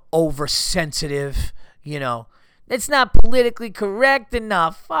 oversensitive, It's not politically correct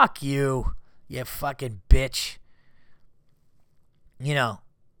enough. Fuck you, you fucking bitch.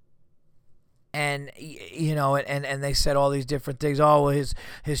 And and they said all these different things. Oh, his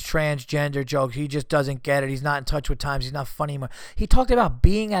transgender jokes. He just doesn't get it. He's not in touch with times. He's not funny anymore. He talked about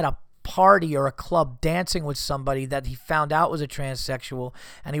being at a party or a club dancing with somebody that he found out was a transsexual,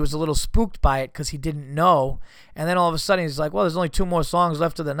 and he was a little spooked by it because he didn't know. And then all of a sudden he's like, well, there's only 2 more songs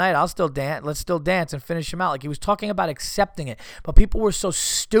left of the night. I'll still dance. Let's still dance and finish him out. Like, he was talking about accepting it. But people were so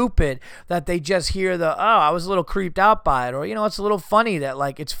stupid that they just hear I was a little creeped out by it. Or, it's a little funny that,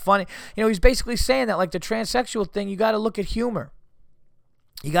 like, it's funny. He's basically saying that, like, the transsexual thing, you got to look at humor.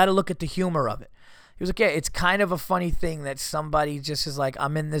 You got to look at the humor of it. He was like, yeah, it's kind of a funny thing that somebody just is like,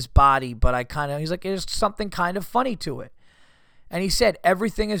 I'm in this body, but he's like, there's something kind of funny to it. And he said,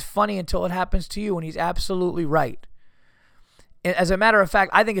 everything is funny until it happens to you, and he's absolutely right. As a matter of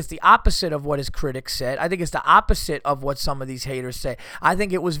fact, I think it's the opposite of what his critics said. I think it's the opposite of what some of these haters say. I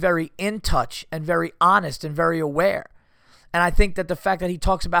think it was very in touch and very honest and very aware. And I think that the fact that he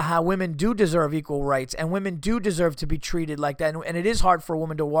talks about how women do deserve equal rights and women do deserve to be treated like that. And it is hard for a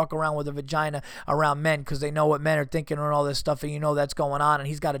woman to walk around with a vagina around men because they know what men are thinking and all this stuff. And that's going on. And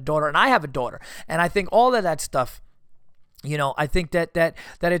he's got a daughter and I have a daughter. And I think all of that stuff, I think that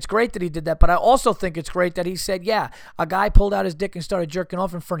it's great that he did that. But I also think it's great that he said, yeah, a guy pulled out his dick and started jerking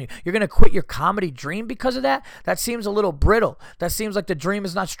off in front of you. You're going to quit your comedy dream because of that? That seems a little brittle. That seems like the dream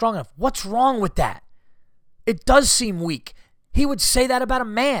is not strong enough. What's wrong with that? It does seem weak. He would say that about a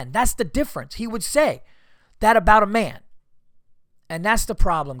man. That's the difference. He would say that about a man. And that's the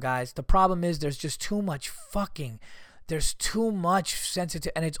problem, guys. The problem is there's just too much there's too much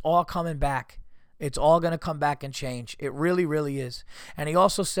sensitive, and it's all coming back. It's all going to come back and change. It really, really is. And he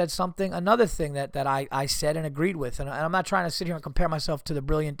also said another thing that I said and agreed with. And I'm not trying to sit here and compare myself to the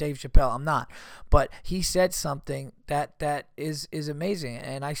brilliant Dave Chappelle. I'm not. But he said something that is amazing.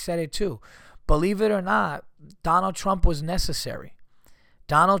 And I said it too. Believe it or not, Donald Trump was necessary.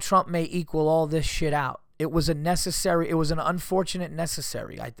 Donald Trump may equal all this shit out. It was an unfortunate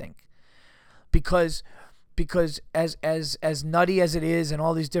necessary, I think. Because as nutty as it is and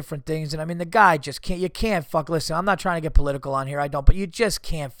all these different things, and I mean, the guy just listen, I'm not trying to get political on here, but you just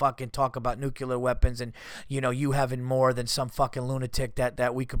can't fucking talk about nuclear weapons and, you having more than some fucking lunatic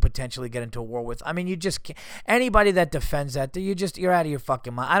that we could potentially get into a war with. I mean, you just can't. Anybody that defends that, you're out of your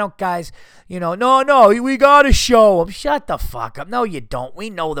fucking mind. Guys, no, we gotta show them. Shut the fuck up. No, you don't. We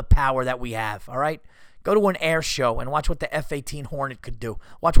know the power that we have, all right? Go to an air show and watch what the F-18 Hornet could do.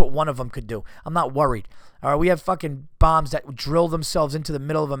 Watch what one of them could do. I'm not worried. All right, we have fucking bombs that drill themselves into the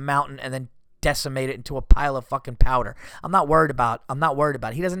middle of a mountain and then decimate it into a pile of fucking powder. I'm not worried about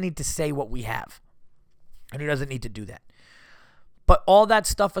it. He doesn't need to say what we have. And he doesn't need to do that. But all that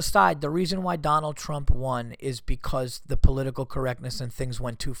stuff aside, the reason why Donald Trump won is because the political correctness and things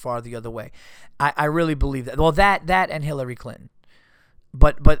went too far the other way. I really believe that. Well, that and Hillary Clinton.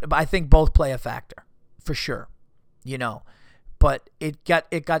 But I think both play a factor. For sure, but it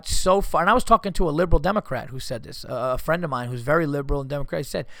got so far. And I was talking to a liberal Democrat who said this, a friend of mine who's very liberal and Democrat. He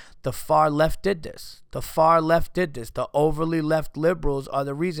said, the far left did this. The far left did this. The overly left liberals are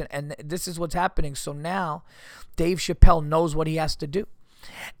the reason. And this is what's happening. So now Dave Chappelle knows what he has to do.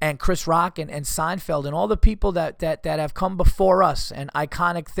 And Chris Rock and Seinfeld and all the people that have come before us and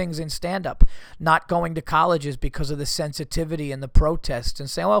iconic things in stand-up, not going to colleges because of the sensitivity and the protests and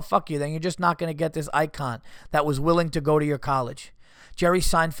saying, well, fuck you, then you're just not going to get this icon that was willing to go to your college. Jerry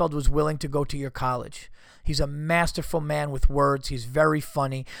Seinfeld was willing to go to your college. He's a masterful man with words. He's very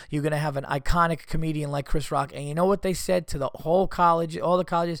funny. You're going to have an iconic comedian like Chris Rock. And you know what they said to the whole college, all the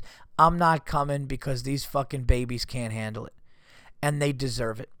colleges? I'm not coming because these fucking babies can't handle it. And they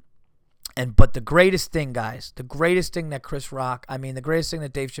deserve it. But the greatest thing, guys, the greatest thing that the greatest thing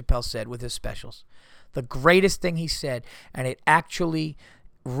that Dave Chappelle said with his specials, the greatest thing he said, and it actually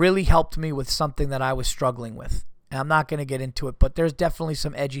really helped me with something that I was struggling with. And I'm not going to get into it, but there's definitely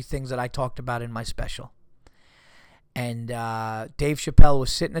some edgy things that I talked about in my special. And Dave Chappelle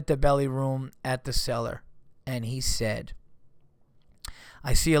was sitting at the Belly Room at the Cellar, and he said,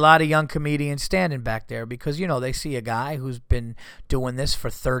 I see a lot of young comedians standing back there because, they see a guy who's been doing this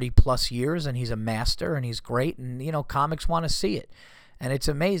for 30 plus years and he's a master and he's great and, comics want to see it and it's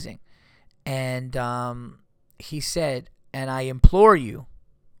amazing. And he said, and I implore you,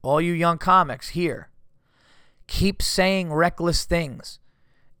 all you young comics here, keep saying reckless things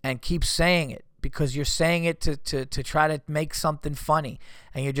and keep saying it, because you're saying it to try to make something funny,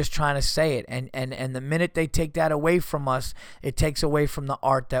 and you're just trying to say it. And the minute they take that away from us, it takes away from the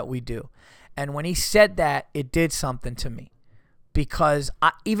art that we do. And when he said that, it did something to me, because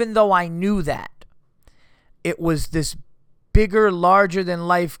even though I knew that, it was this bigger,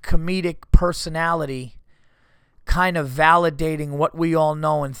 larger-than-life comedic personality kind of validating what we all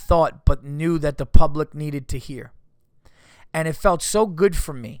know and thought, but knew that the public needed to hear. And it felt so good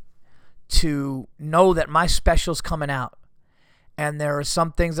for me to know that my special's coming out. And there are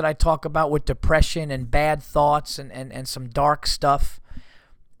some things that I talk about with depression and bad thoughts and some dark stuff.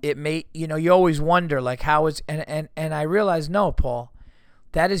 It may, you always wonder, like, how is, and I realized, no, Paul,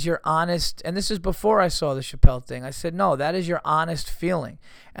 that is your honest, and this is before I saw the Chappelle thing. I said, no, that is your honest feeling.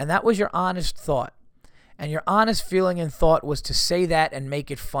 And that was your honest thought. And your honest feeling and thought was to say that and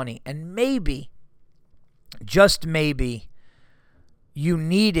make it funny. And maybe, just maybe, you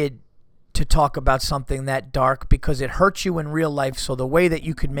needed to talk about something that dark because it hurts you in real life. So the way that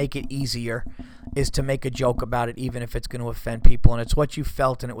you could make it easier is to make a joke about it, even if it's going to offend people. And it's what you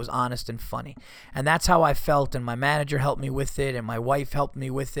felt, and it was honest and funny. And that's how I felt, and my manager helped me with it, and my wife helped me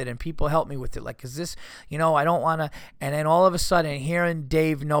with it, and people helped me with it. Like, is this, I don't want to. And then all of a sudden, hearing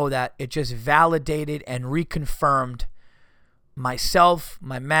Dave know that, it just validated and reconfirmed myself,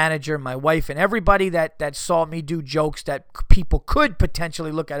 my manager, my wife, and everybody that saw me do jokes that people could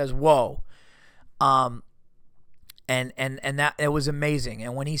potentially look at as whoa. And that it was amazing.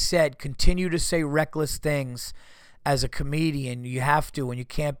 And when he said, continue to say reckless things as a comedian, you have to, and you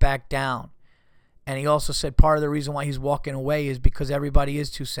can't back down. And he also said part of the reason why he's walking away is because everybody is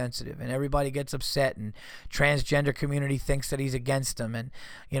too sensitive and everybody gets upset, and transgender community thinks that he's against them. And,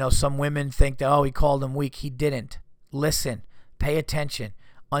 some women think that, oh, he called them weak. He didn't. Listen, pay attention,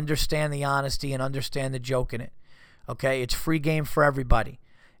 understand the honesty, and understand the joke in it. Okay? It's free game for everybody.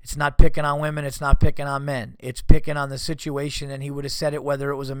 It's not picking on women. It's not picking on men. It's picking on the situation, and he would have said it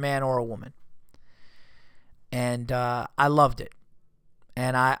whether it was a man or a woman. And I loved it.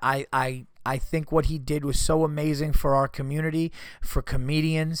 And I think what he did was so amazing for our community, for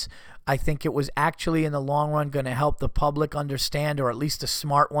comedians. I think it was actually in the long run going to help the public understand, or at least the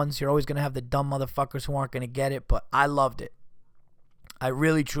smart ones. You're always going to have the dumb motherfuckers who aren't going to get it, but I loved it. I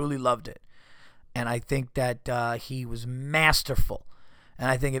really, truly loved it. And I think that he was masterful. And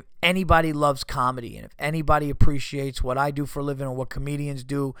I think if anybody loves comedy, and if anybody appreciates what I do for a living or what comedians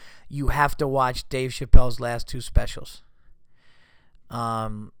do, you have to watch Dave Chappelle's last two specials.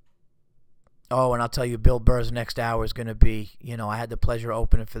 And I'll tell you, Bill Burr's next hour is going to be, I had the pleasure of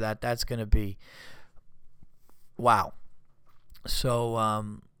opening for that. That's going to be, wow.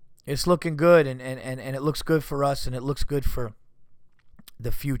 So it's looking good, and it looks good for us, and it looks good for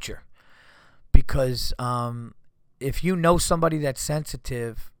the future. Because if you know somebody that's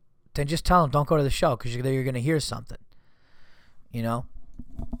sensitive, then just tell them don't go to the show, because you're going to hear something.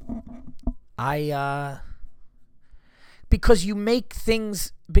 Because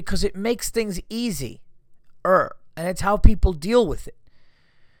it makes things easy, and it's how people deal with it.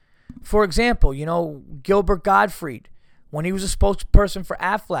 For example, Gilbert Gottfried, when he was a spokesperson for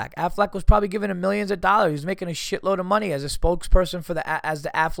Aflac was probably giving him millions of dollars. He was making a shitload of money as a spokesperson for as the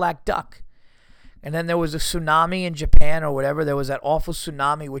Aflac duck. And then there was a tsunami in Japan or whatever. There was that awful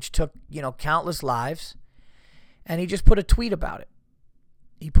tsunami which took, countless lives. And he just put a tweet about it.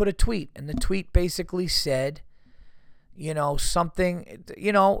 He put a tweet, and the tweet basically said, something,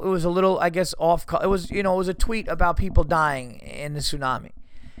 it was a little, I guess, it was a tweet about people dying in the tsunami.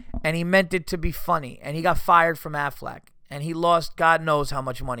 And he meant it to be funny. And he got fired from Aflac. And he lost, God knows how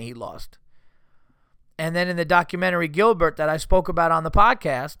much money he lost. And then in the documentary Gilbert that I spoke about on the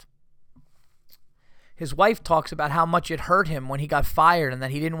podcast, his wife talks about how much it hurt him when he got fired, and that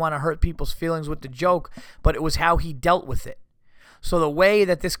he didn't want to hurt people's feelings with the joke, but it was how he dealt with it. So the way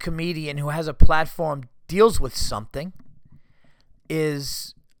that this comedian who has a platform deals with something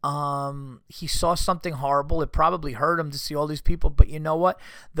is he saw something horrible. It probably hurt him to see all these people, but you know what?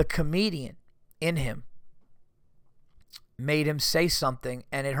 The comedian in him made him say something,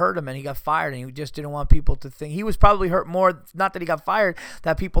 and it hurt him, and he got fired, and he just didn't want people to think. He was probably hurt more, not that he got fired,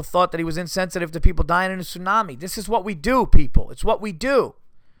 that people thought that he was insensitive to people dying in a tsunami. This is what we do, people. It's what we do.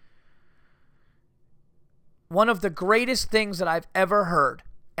 One of the greatest things that I've ever heard,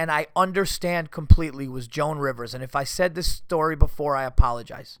 and I understand completely, was Joan Rivers. And if I said this story before, I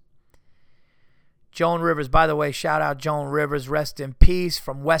apologize. Joan Rivers, by the way, shout out Joan Rivers, rest in peace,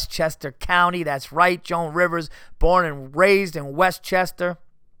 from Westchester County. That's right, Joan Rivers, born and raised in Westchester.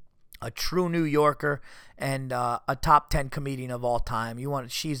 a true New Yorker, and a top 10 comedian of all time.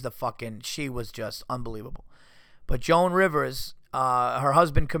 She was just unbelievable. But Joan Rivers, her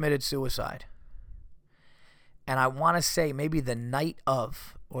husband committed suicide. And I want to say maybe the night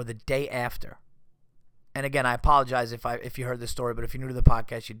of or the day after. And again, I apologize if you heard this story, but if you're new to the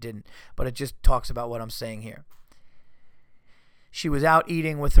podcast, you didn't. But it just talks about what I'm saying here. She was out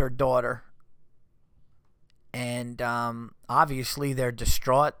eating with her daughter. And obviously they're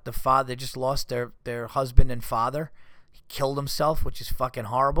distraught. The father just lost their husband and father. He killed himself, which is fucking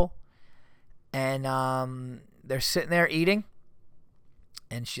horrible. And they're sitting there eating.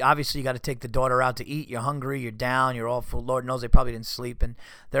 And obviously you got to take the daughter out to eat. You're hungry. You're down. You're all full. Lord knows they probably didn't sleep. And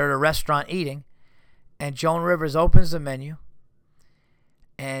they're at a restaurant eating. And Joan Rivers opens the menu.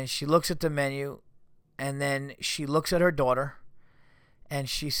 And she looks at the menu. And then she looks at her daughter. And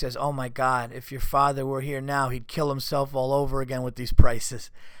she says, "Oh my God, if your father were here now, he'd kill himself all over again with these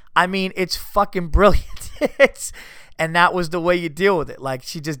prices." I mean, it's fucking brilliant. And that was the way you deal with it. Like,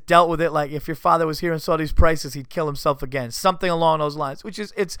 she just dealt with it like, if your father was here and saw these prices, he'd kill himself again. Something along those lines, which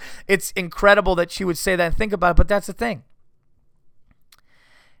is, it's incredible that she would say that and think about it, but that's the thing.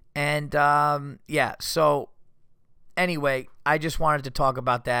 And, yeah, so anyway, I just wanted to talk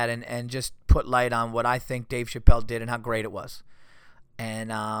about that and just put light on what I think Dave Chappelle did and how great it was.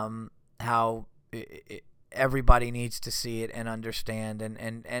 And how everybody needs to see it and understand.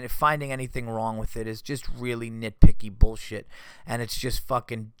 And if finding anything wrong with it is just really nitpicky bullshit. And it's just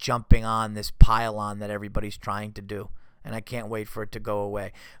fucking jumping on this pile-on that everybody's trying to do. And I can't wait for it to go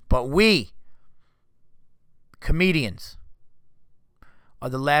away. But we, comedians, are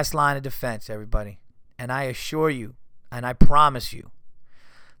the last line of defense, everybody. And I assure you, and I promise you,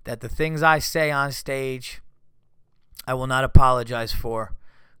 that the things I say on stage, I will not apologize for.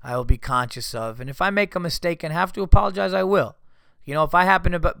 I will be conscious of. And if I make a mistake and have to apologize, I will. You know, if I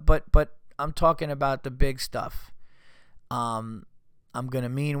happen to, but I'm talking about the big stuff. I'm going to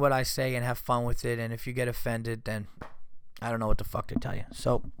mean what I say and have fun with it. And if you get offended, then I don't know what the fuck to tell you.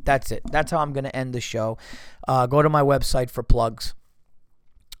 So that's it. That's how I'm going to end the show. Go to my website for plugs.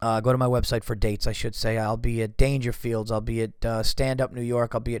 Go to my website for dates, I should say. I'll be at Dangerfields. I'll be at Stand Up New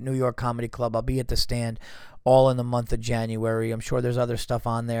York. I'll be at New York Comedy Club. I'll be at The Stand, all in the month of January. I'm sure there's other stuff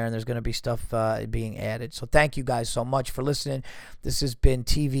on there, and there's going to be stuff being added. So thank you guys so much for listening. This has been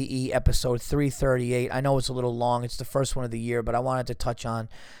TVE episode 338. I know it's a little long. It's the first one of the year, but I wanted to touch on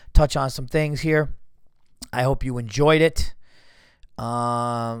some things here. I hope you enjoyed it.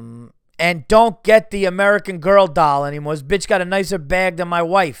 And don't get the American Girl doll anymore. This bitch got a nicer bag than my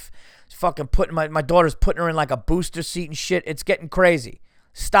wife. It's fucking putting my daughter's putting her in like a booster seat and shit. It's getting crazy.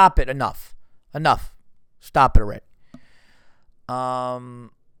 Stop it. Enough. Stop it already.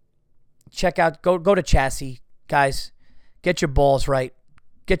 Check out, go to Chassis, guys. Get your balls right.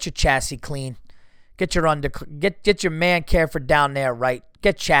 Get your chassis clean. Get your man care for down there right.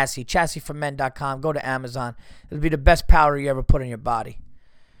 Get Chassis, chassisformen.com. Go to Amazon. It'll be the best powder you ever put in your body.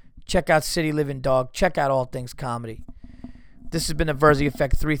 Check out City Living Dog. Check out All Things Comedy. This has been the Verzi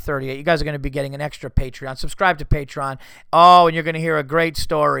Effect 338. You guys are going to be getting an extra Patreon. Subscribe to Patreon. Oh, and you're going to hear a great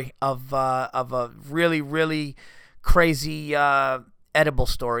story of a really, really crazy edible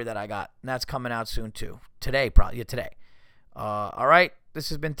story that I got. And that's coming out soon, too. Today, probably. Yeah, today. All right. This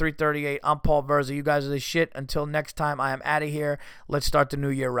has been 338. I'm Paul Verzi. You guys are the shit. Until next time, I am out of here. Let's start the new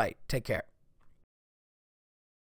year right. Take care.